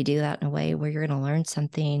 How do you do that in a way where you're going to learn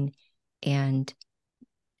something and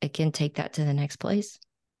again, take that to the next place?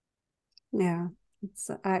 Yeah.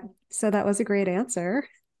 So that was a great answer.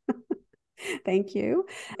 Thank you.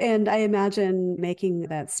 And I imagine making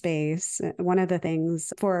that space, one of the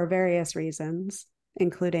things for various reasons,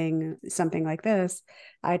 including something like this,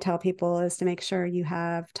 I tell people, is to make sure you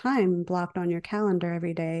have time blocked on your calendar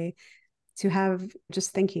every day to have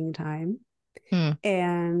just thinking time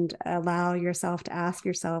and allow yourself to ask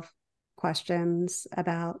yourself questions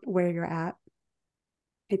about where you're at.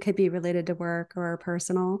 It could be related to work or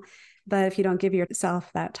personal, but if you don't give yourself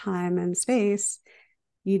that time and space,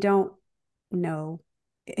 you don't know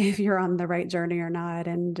if you're on the right journey or not.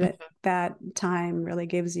 And that time really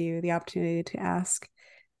gives you the opportunity to ask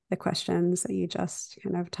the questions that you just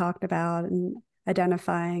kind of talked about, and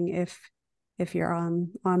identifying if you're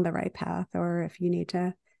on the right path or if you need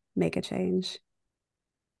to make a change.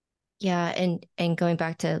 Yeah. And going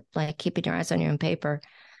back to like keeping your eyes on your own paper,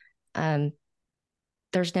 um,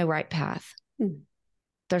 there's no right path. Mm.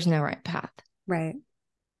 There's no right path. Right.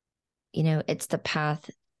 It's the path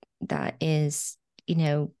that is,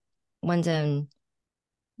 one's own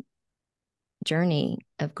journey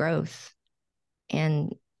of growth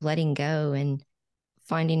and letting go and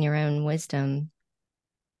finding your own wisdom.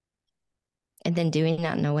 And then doing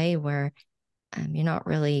that in a way where you're not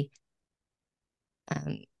really,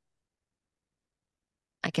 I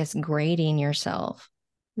guess, grading yourself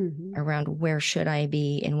around where should I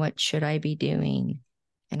be and what should I be doing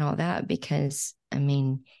and all that, because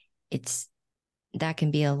that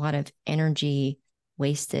can be a lot of energy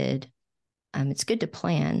wasted. It's good to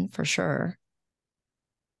plan for sure,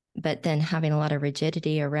 but then having a lot of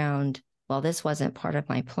rigidity around, well, this wasn't part of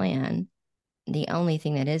my plan. The only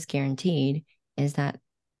thing that is guaranteed is that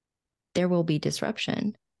there will be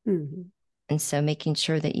disruption. And so making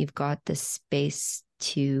sure that you've got the space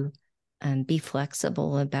to be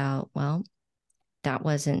flexible about, well, that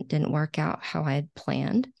didn't work out how I had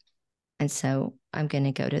planned. And so I'm going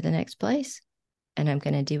to go to the next place and I'm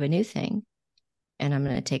going to do a new thing. And I'm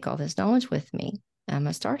going to take all this knowledge with me. I'm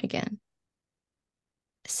going to start again.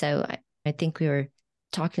 So I think we were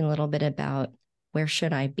talking a little bit about, where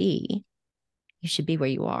should I be? You should be where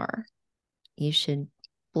you are. You should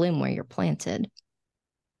bloom where you're planted.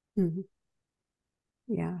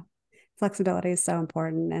 Yeah. Flexibility is so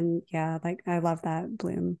important. And yeah, like I love that,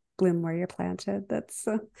 bloom where you're planted. That's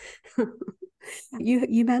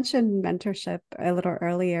you mentioned mentorship a little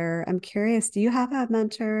earlier. I'm curious, do you have a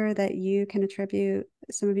mentor that you can attribute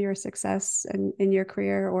some of your success in your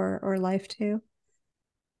career or life to?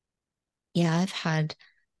 Yeah, I've had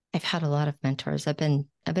a lot of mentors. I've been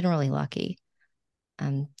really lucky.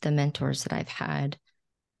 The mentors that I've had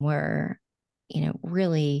were,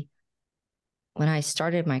 really, when I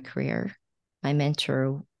started my career, my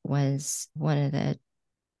mentor was one of the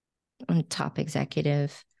top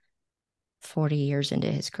executive 40 years into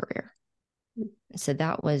his career. So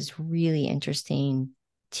that was really interesting,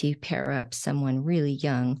 to pair up someone really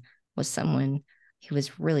young with someone who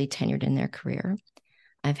was really tenured in their career.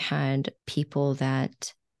 I've had people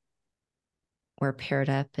that were paired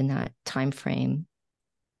up in that time frame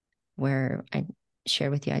where I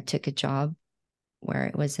shared with you, I took a job where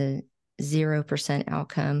it was a 0%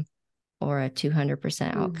 outcome or a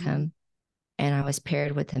 200% outcome. And I was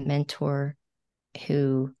paired with a mentor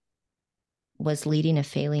who was leading a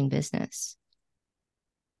failing business.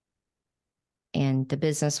 And the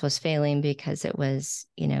business was failing because it was,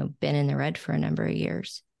 been in the red for a number of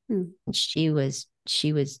years. And she's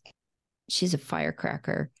a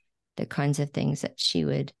firecracker. The kinds of things that she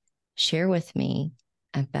would share with me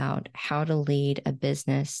about how to lead a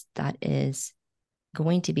business that is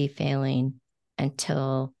going to be failing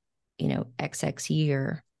until, XX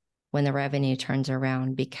year, when the revenue turns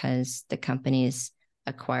around, because the company's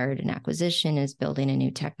acquired an acquisition, is building a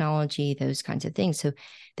new technology, those kinds of things. So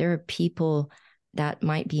there are people that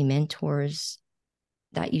might be mentors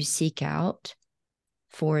that you seek out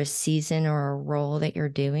for a season or a role that you're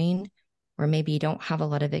doing, or maybe you don't have a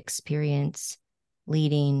lot of experience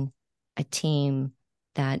leading a team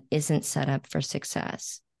that isn't set up for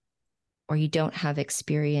success, or you don't have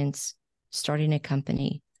experience starting a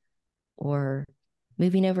company or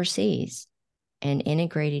moving overseas and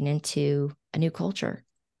integrating into a new culture.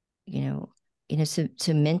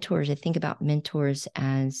 So mentors, I think about mentors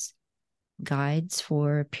as guides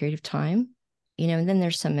for a period of time, and then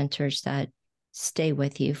there's some mentors that stay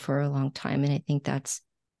with you for a long time. And I think that's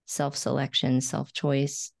self-selection,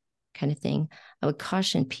 self-choice kind of thing. I would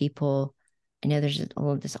caution people. I know there's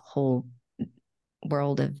this whole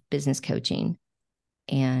world of business coaching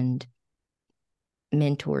and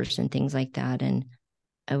mentors and things like that. And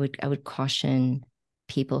I would caution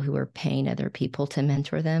people who are paying other people to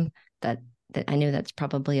mentor them, that I know that's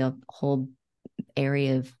probably a whole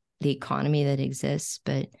area of the economy that exists,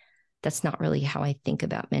 but that's not really how I think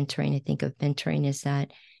about mentoring. I think of mentoring as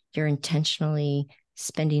that you're intentionally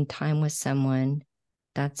spending time with someone.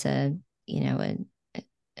 That's a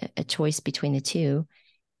choice between the two.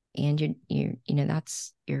 And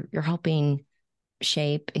you're helping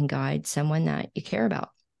shape and guide someone that you care about,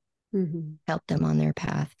 help them on their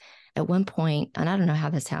path. At one point, and I don't know how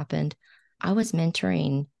this happened, I was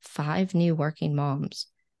mentoring 5 new working moms.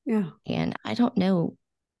 Yeah. And I don't know,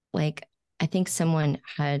 I think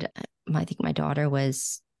I think my daughter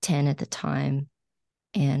was 10 at the time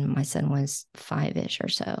and my son was 5-ish or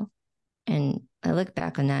so. And I look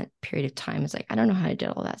back on that period of time, it's like, I don't know how I did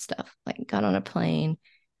all that stuff. Got on a plane,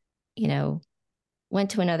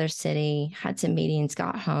 went to another city, had some meetings,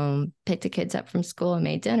 got home, picked the kids up from school and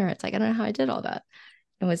made dinner. It's like, I don't know how I did all that.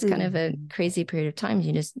 It was kind of a crazy period of time.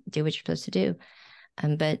 You just do what you're supposed to do.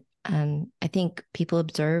 But I think people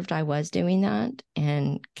observed I was doing that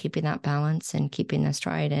and keeping that balance and keeping the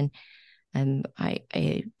stride. And I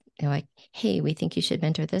like, hey, we think you should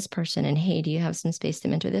mentor this person. And hey, do you have some space to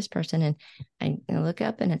mentor this person? And I look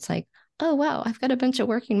up and it's like, oh, wow, I've got a bunch of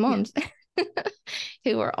working moms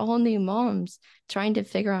who are all new moms trying to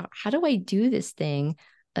figure out, how do I do this thing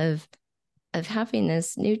of having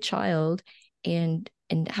this new child and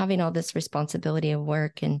having all this responsibility of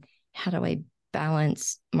work, and how do I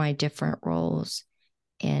balance my different roles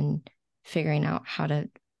and figuring out how to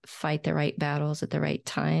fight the right battles at the right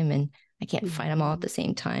time. And I can't fight them all at the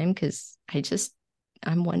same time because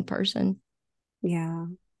I'm one person. Yeah.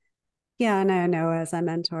 Yeah. And I know as a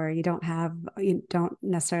mentor, you don't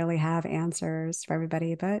necessarily have answers for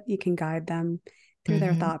everybody, but you can guide them through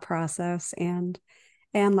their thought process and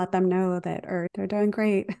let them know that they're doing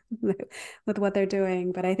great with what they're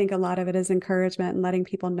doing. But I think a lot of it is encouragement and letting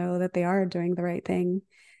people know that they are doing the right thing.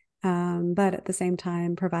 But at the same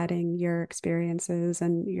time, providing your experiences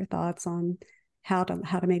and your thoughts on how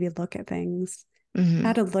to maybe look at things,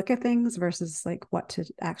 how to look at things versus like what to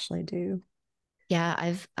actually do. Yeah,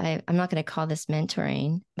 I'm not going to call this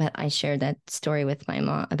mentoring, but I shared that story with my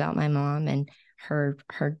mom about my mom and her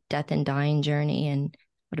death and dying journey, and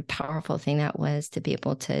what a powerful thing that was to be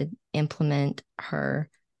able to implement her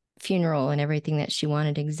funeral and everything that she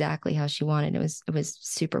wanted exactly how she wanted. It was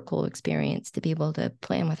super cool experience to be able to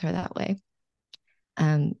plan with her that way.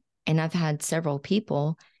 And I've had several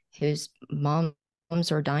people whose moms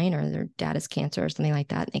are dying or their dad has cancer or something like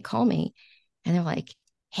that, and they call me and they're like,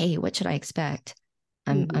 hey, what should I expect?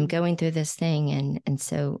 I'm going through this thing. And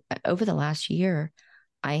so over the last year,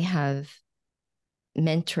 I have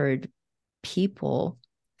mentored people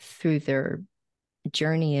through their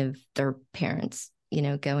journey of their parents,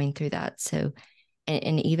 going through that. So,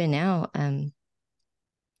 and even now,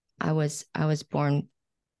 I was born,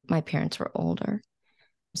 my parents were older.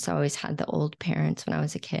 So I always had the old parents when I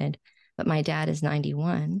was a kid, but my dad is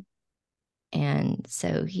 91. And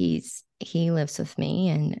so he lives with me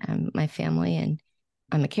and my family, and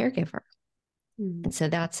I'm a caregiver. And so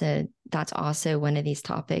that's also one of these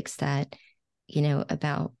topics that,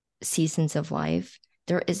 about seasons of life.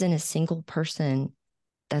 There isn't a single person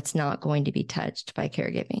that's not going to be touched by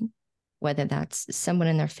caregiving, whether that's someone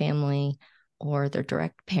in their family or their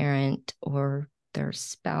direct parent or their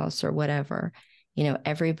spouse or whatever.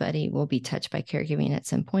 Everybody will be touched by caregiving at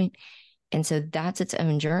some point. And so that's its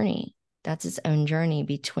own journey. That's its own journey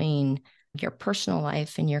between your personal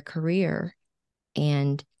life and your career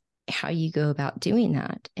and how you go about doing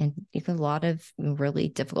that. And you have a lot of really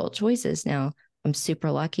difficult choices. Now, I'm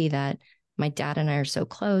super lucky that my dad and I are so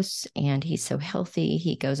close and he's so healthy.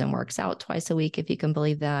 He goes and works out twice a week, if you can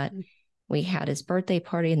believe that. We had his birthday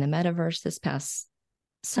party in the metaverse this past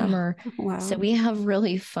summer. Oh, wow. So we have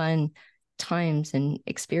really fun times and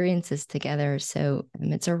experiences together. So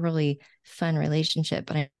it's a really fun relationship.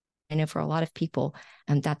 But I know for a lot of people,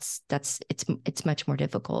 it's much more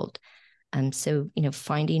difficult. So,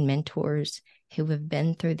 finding mentors who have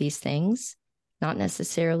been through these things, not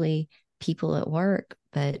necessarily people at work,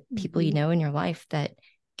 but people in your life that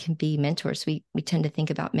can be mentors. We tend to think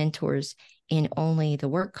about mentors in only the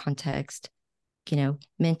work context,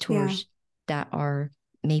 mentors that are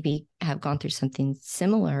maybe have gone through something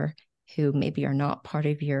similar, who maybe are not part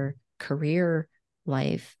of your career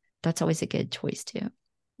life. That's always a good choice too.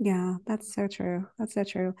 Yeah, that's so true. That's so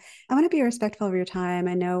true. I want to be respectful of your time.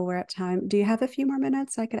 I know we're at time. Do you have a few more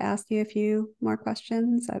minutes? I could ask you a few more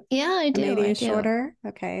questions. Yeah, I do. Maybe I do. shorter.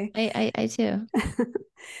 Okay. I do.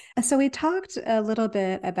 So we talked a little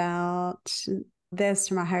bit about this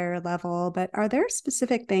from a higher level, but are there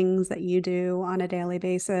specific things that you do on a daily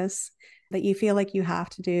basis that you feel like you have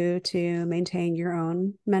to do to maintain your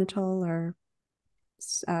own mental or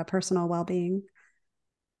personal well-being?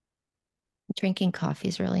 Drinking coffee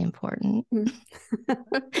is really important. I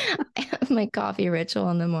have my coffee ritual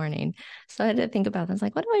in the morning. So I had to think about this.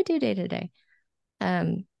 Like, what do I do day to day?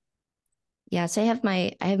 Yeah, so I have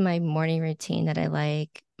my morning routine that I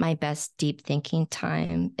like. My best deep thinking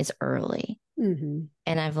time is early. And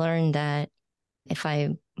I've learned that if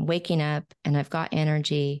I'm waking up and I've got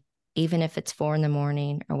energy, even if it's 4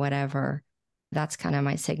 a.m. or whatever, that's kind of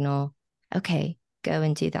my signal. Okay, go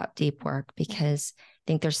and do that deep work, because I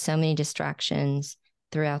think there's so many distractions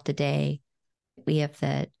throughout the day. We have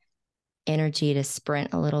that energy to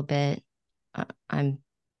sprint a little bit. I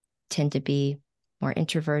tend to be more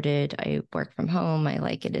introverted. I work from home. I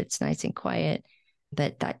like it. It's nice and quiet.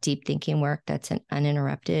 But that deep thinking work that's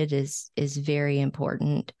uninterrupted is very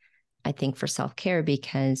important, I think, for self-care,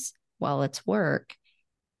 because while it's work,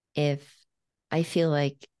 if I feel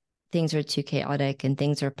like things are too chaotic and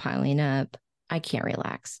things are piling up, I can't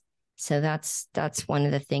relax. So that's one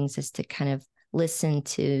of the things, is to kind of listen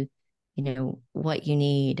to, what you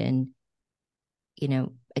need. And,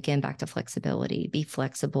 again, back to flexibility, be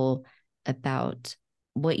flexible about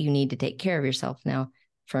what you need to take care of yourself. Now,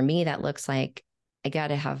 for me, that looks like I got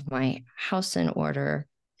to have my house in order,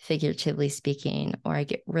 figuratively speaking, or I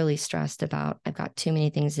get really stressed about I've got too many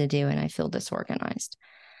things to do and I feel disorganized.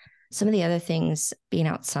 Some of the other things, being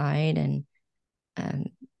outside, and um,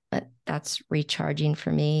 but that's recharging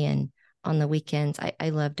for me. And on the weekends, I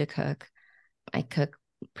love to cook. I cook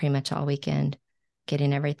pretty much all weekend,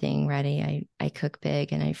 getting everything ready. I cook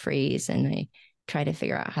big and I freeze, and I try to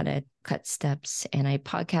figure out how to cut steps. And I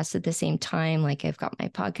podcast at the same time. Like, I've got my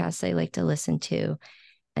podcast I like to listen to.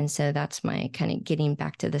 And so that's my kind of getting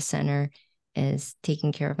back to the center, is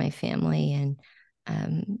taking care of my family and,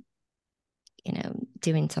 um,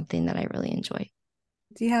 doing something that I really enjoy.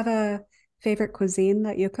 Do you have a favorite cuisine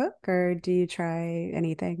that you cook, or do you try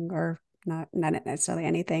anything, or not necessarily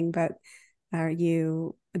anything, but do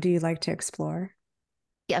you like to explore?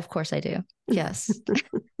 Yeah, of course I do. Yes.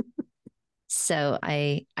 So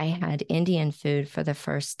I had Indian food for the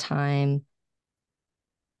first time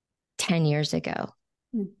 10 years ago.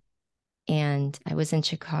 Hmm. And I was in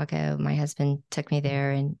Chicago. My husband took me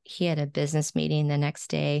there, and he had a business meeting the next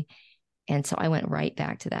day. And so I went right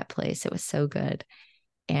back to that place. It was so good.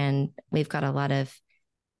 And we've got a lot of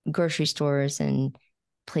grocery stores and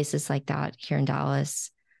places like that here in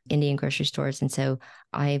Dallas, Indian grocery stores. And so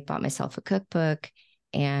I bought myself a cookbook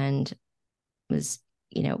and was,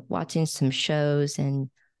 watching some shows. And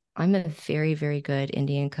I'm a very, very good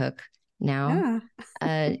Indian cook now.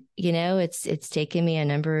 Yeah. It's taken me a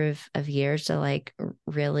number of years to like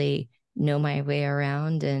really know my way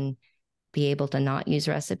around and be able to not use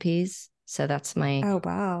recipes. So that's my Oh,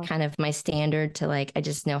 wow. kind of my standard, to like, I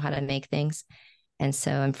just know how to make things. And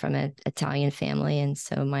so I'm from an Italian family. And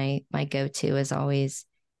so my go-to is always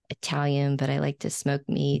Italian, but I like to smoke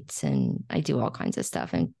meats and I do all kinds of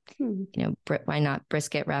stuff. And, Hmm. why not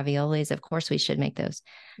brisket raviolis? Of course we should make those.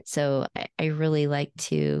 So I really like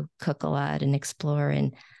to cook a lot and explore.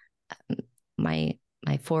 And um, my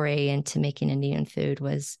foray into making Indian food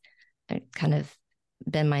was kind of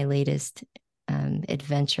been my latest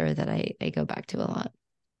adventure that I go back to a lot.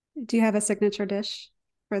 Do you have a signature dish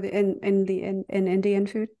for in Indian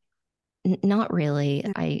food? Not really.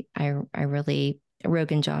 Yeah. I really,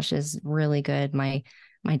 Rogan Josh is really good. My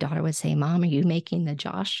daughter would say, "Mom, are you making the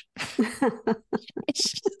Josh?"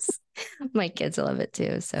 My kids love it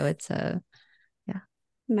too. So it's yeah.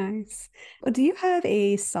 Nice. Well, do you have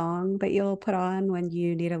a song that you'll put on when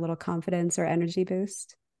you need a little confidence or energy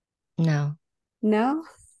boost? No, No?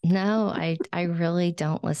 no, I really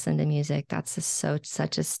don't listen to music. That's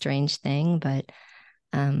such a strange thing, but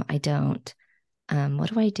I don't.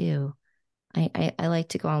 What do I do? I like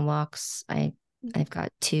to go on walks. I've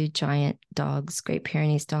got two giant dogs, Great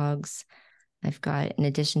Pyrenees dogs. I've got, in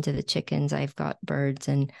addition to the chickens, I've got birds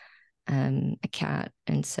and a cat.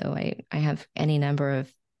 And so I have any number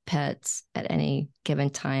of pets at any given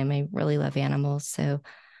time. I really love animals. So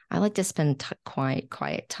I like to spend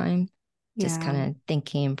quiet time, just kind Yeah. of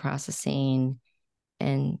thinking and processing,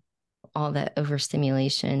 and all that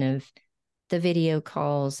overstimulation of the video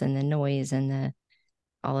calls and the noise and the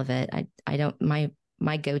all of it. I don't,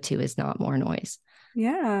 my go-to is not more noise.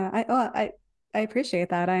 Yeah. I appreciate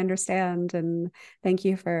that. I understand, and thank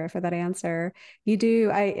you for that answer. You do.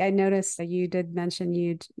 I noticed that you did mention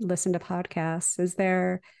you'd listen to podcasts. Is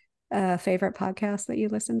there a favorite podcast that you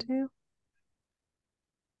listen to?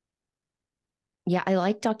 Yeah, I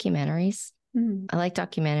like documentaries. Hmm. I like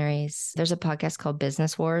documentaries. There's a podcast called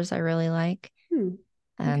Business Wars I really like. Hmm.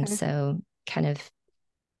 Okay. So kind of,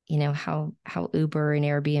 how Uber and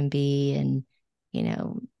Airbnb and, you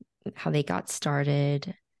know, how they got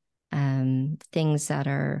started. Things that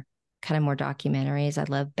are kind of more documentaries. I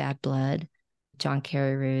love Bad Blood, John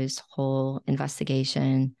Carreyrou's whole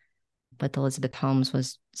investigation with Elizabeth Holmes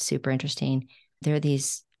was super interesting. There are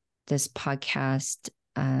this podcast,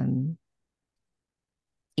 Even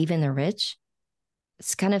the Rich.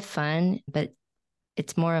 It's kind of fun, but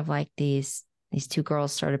it's more of like these two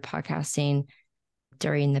girls started podcasting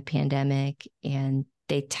during the pandemic, and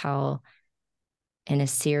they tell in a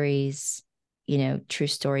series, true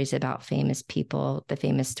stories about famous people, the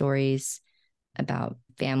famous stories about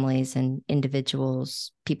families and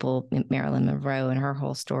individuals, people, Marilyn Monroe and her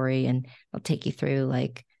whole story. And they'll take you through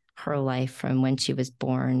like her life from when she was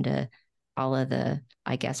born to all of the,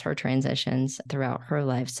 I guess, her transitions throughout her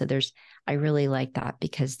life. So I really like that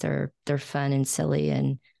because they're fun and silly,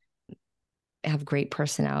 and have great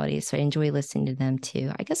personalities. So I enjoy listening to them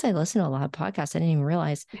too. I guess I listen to a lot of podcasts. I didn't even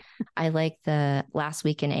realize. I like the Last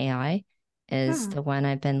Week in AI is Oh, the one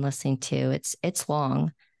I've been listening to. It's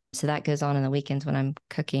long. So that goes on the weekends when I'm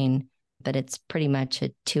cooking, but it's pretty much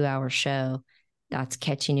a 2 hour show that's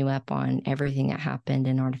catching you up on everything that happened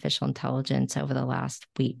in artificial intelligence over the last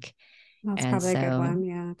week. that's And probably a good so one.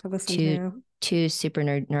 Yeah, to listen two to. two super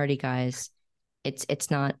nerdy guys.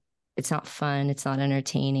 It's not fun. It's not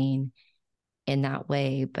entertaining in that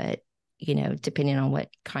way, but depending on what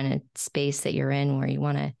kind of space that you're in where you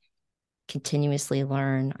want to continuously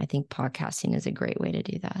learn, I think podcasting is a great way to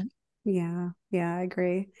do that. Yeah, yeah, I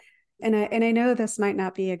agree. And I know this might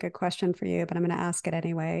not be a good question for you, but I'm going to ask it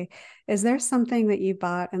anyway. Is there something that you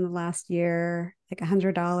bought in the last year, like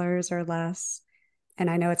 $100 or less? And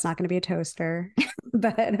I know it's not going to be a toaster,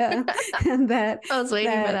 but and that I was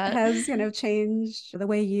waiting for that that. has changed the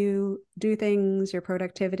way you do things, your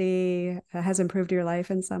productivity, has improved your life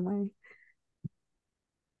in some way.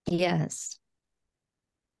 Yes.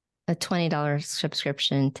 A $20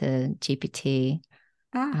 subscription to GPT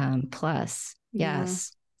Ah, plus. yeah.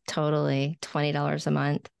 Yes, totally. $20 a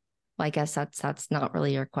month. Well, I guess that's not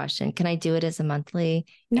really your question. Can I do it as a monthly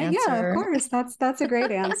No, yeah, of answer? course. That's a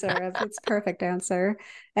great answer. It's a perfect answer.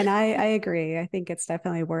 And I agree. I think it's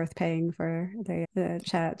definitely worth paying for the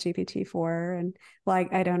chat GPT 4. And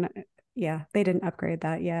like I don't yeah, they didn't upgrade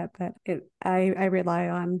that yet, but I rely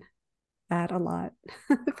on that a lot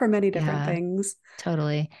for many different Yeah, things.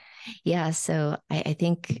 totally. Yeah. So I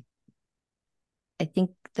think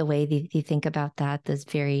the way that you think about that, those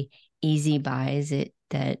very easy buys, it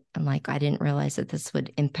that I'm like, I didn't realize that this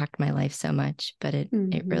would impact my life so much, but it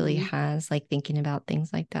really Hmm. has. Like thinking about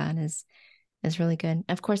things like that is really good.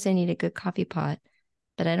 Of course, I need a good coffee pot,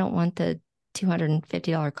 but I don't want the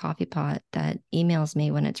 $250 coffee pot that emails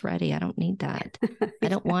me when it's ready. I don't need that. I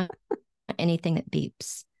don't Yeah, want anything that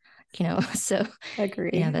beeps, So, I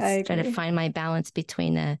that's trying to agree. find my balance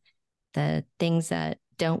between the things that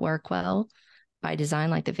don't work well by design,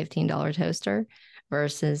 like the $15 toaster,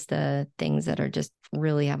 versus the things that are just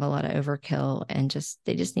really have a lot of overkill and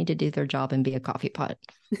they just need to do their job and be a coffee pot.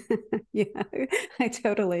 Yeah, I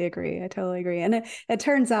totally agree. I totally agree. And it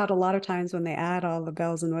turns out a lot of times when they add all the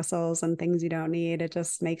bells and whistles and things you don't need, it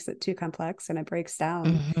just makes it too complex and it breaks down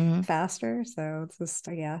Mm-hmm. faster. So it's just,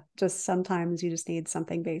 yeah, just sometimes you just need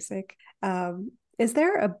something basic. Is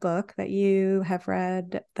there a book that you have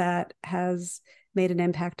read that has made an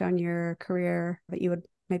impact on your career that you would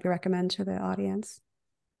maybe recommend to the audience?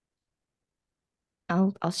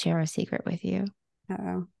 I'll share a secret with you.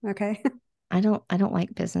 Oh, okay. I don't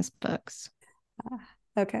like business books.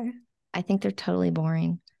 Okay. I think they're totally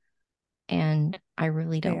boring and I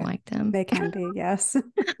really don't Yeah, like them. they can be, yes.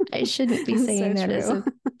 I shouldn't be That's saying so that as true. a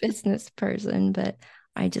business person, but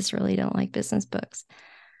I just really don't like business books.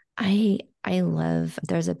 I love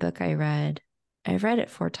there's a book I read. I've read it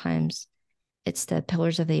 4 times. It's The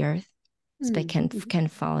Pillars of the Earth. It's by Mm. Ken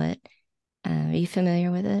Follett. Are you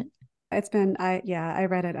familiar with it? It's been yeah, I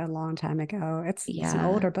read it a long time ago. It's an Yeah,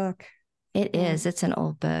 older book. it Yeah. is. It's an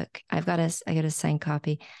old book. I got a signed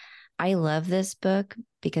copy. I love this book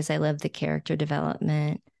because I love the character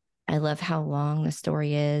development. I love how long the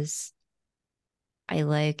story is. I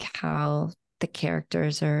like how the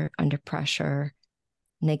characters are under pressure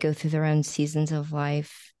and they go through their own seasons of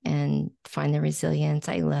life and find their resilience.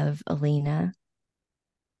 I love Alina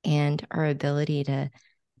and her ability to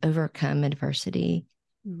overcome adversity.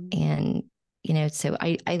 Mm. And, so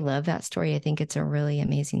I love that story. I think it's a really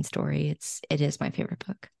amazing story. It is my favorite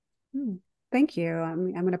book. Mm. Thank you.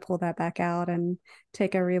 I'm going to pull that back out and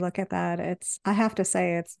take a relook at that. I have to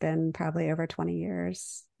say it's been probably over 20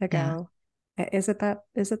 years Yeah. ago. Is it that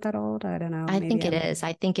old? I don't know. I Maybe think it is.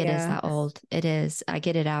 I think it is yeah. that old. It is. I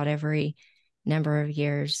get it out every number of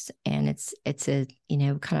years and it's a,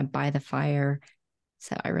 kind of by the fire.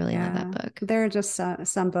 So I really love that Yeah, book. there are just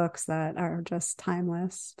some books that are just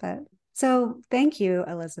timeless. But so thank you,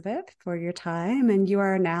 Elizabeth, for your time. And you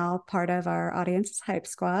are now part of our audience's Hype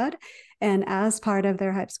Squad. And as part of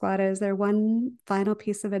their Hype Squad, is there one final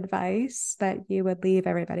piece of advice that you would leave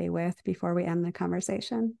everybody with before we end the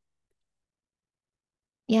conversation?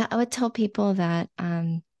 Yeah, I would tell people that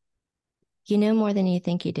you know more than you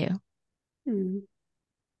think you do. Hmm.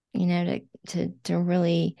 To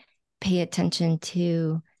really pay attention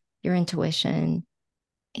to your intuition.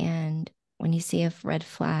 And when you see a red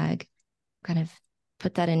flag, kind of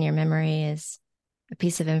put that in your memory as a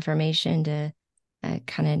piece of information to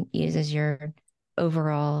kind of use as your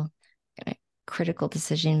overall kind of critical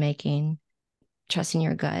decision making, trusting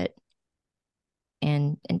your gut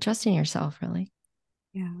and trusting yourself, really.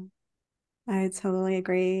 Yeah. I totally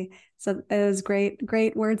agree. So it was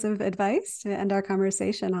great words of advice to end our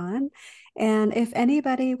conversation on. And if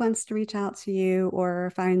anybody wants to reach out to you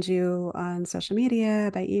or find you on social media,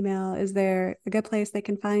 by email, is there a good place they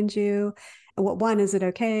can find you? What one, is it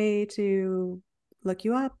okay to look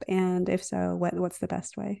you up? And if so, what's the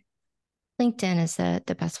best way? LinkedIn is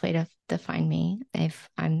the best way to find me. If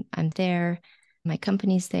I'm there, my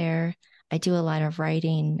company's there. I do a lot of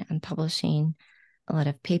writing and publishing, a lot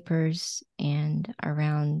of papers and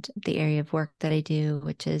around the area of work that I do,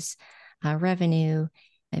 which is revenue.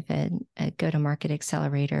 I've been a go-to-market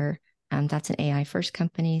accelerator. That's an AI first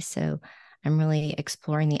company. So I'm really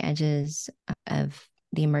exploring the edges of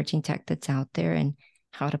the emerging tech that's out there and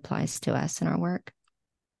how it applies to us in our work.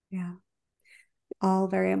 Yeah. All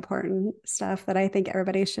very important stuff that I think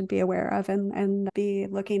everybody should be aware of and be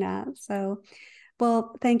looking at. So,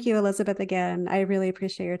 well, thank you, Elizabeth, again. I really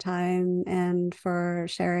appreciate your time and for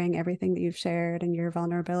sharing everything that you've shared and your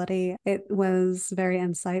vulnerability. It was very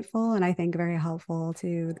insightful and I think very helpful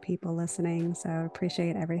to the people listening. So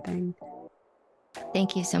appreciate everything.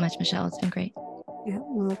 Thank you so much, Michelle. It's been great. Yeah,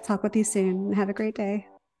 we'll talk with you soon. Have a great day.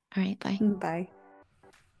 All right, bye. Bye.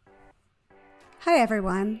 Hi,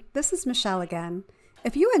 everyone. This is Michelle again.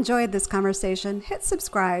 If you enjoyed this conversation, hit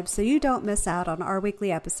subscribe so you don't miss out on our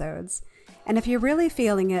weekly episodes. And if you're really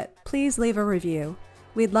feeling it, please leave a review.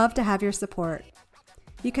 We'd love to have your support.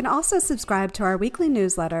 You can also subscribe to our weekly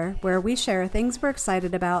newsletter where we share things we're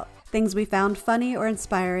excited about, things we found funny or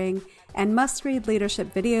inspiring, and must-read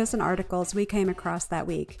leadership videos and articles we came across that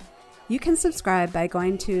week. You can subscribe by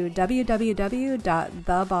going to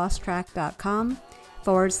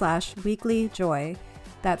www.thebosstrack.com/weekly joy.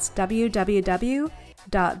 That's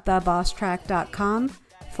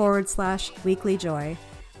www.thebosstrack.com/weekly joy.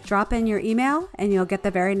 Drop in your email and you'll get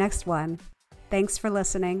the very next one. Thanks for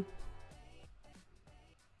listening.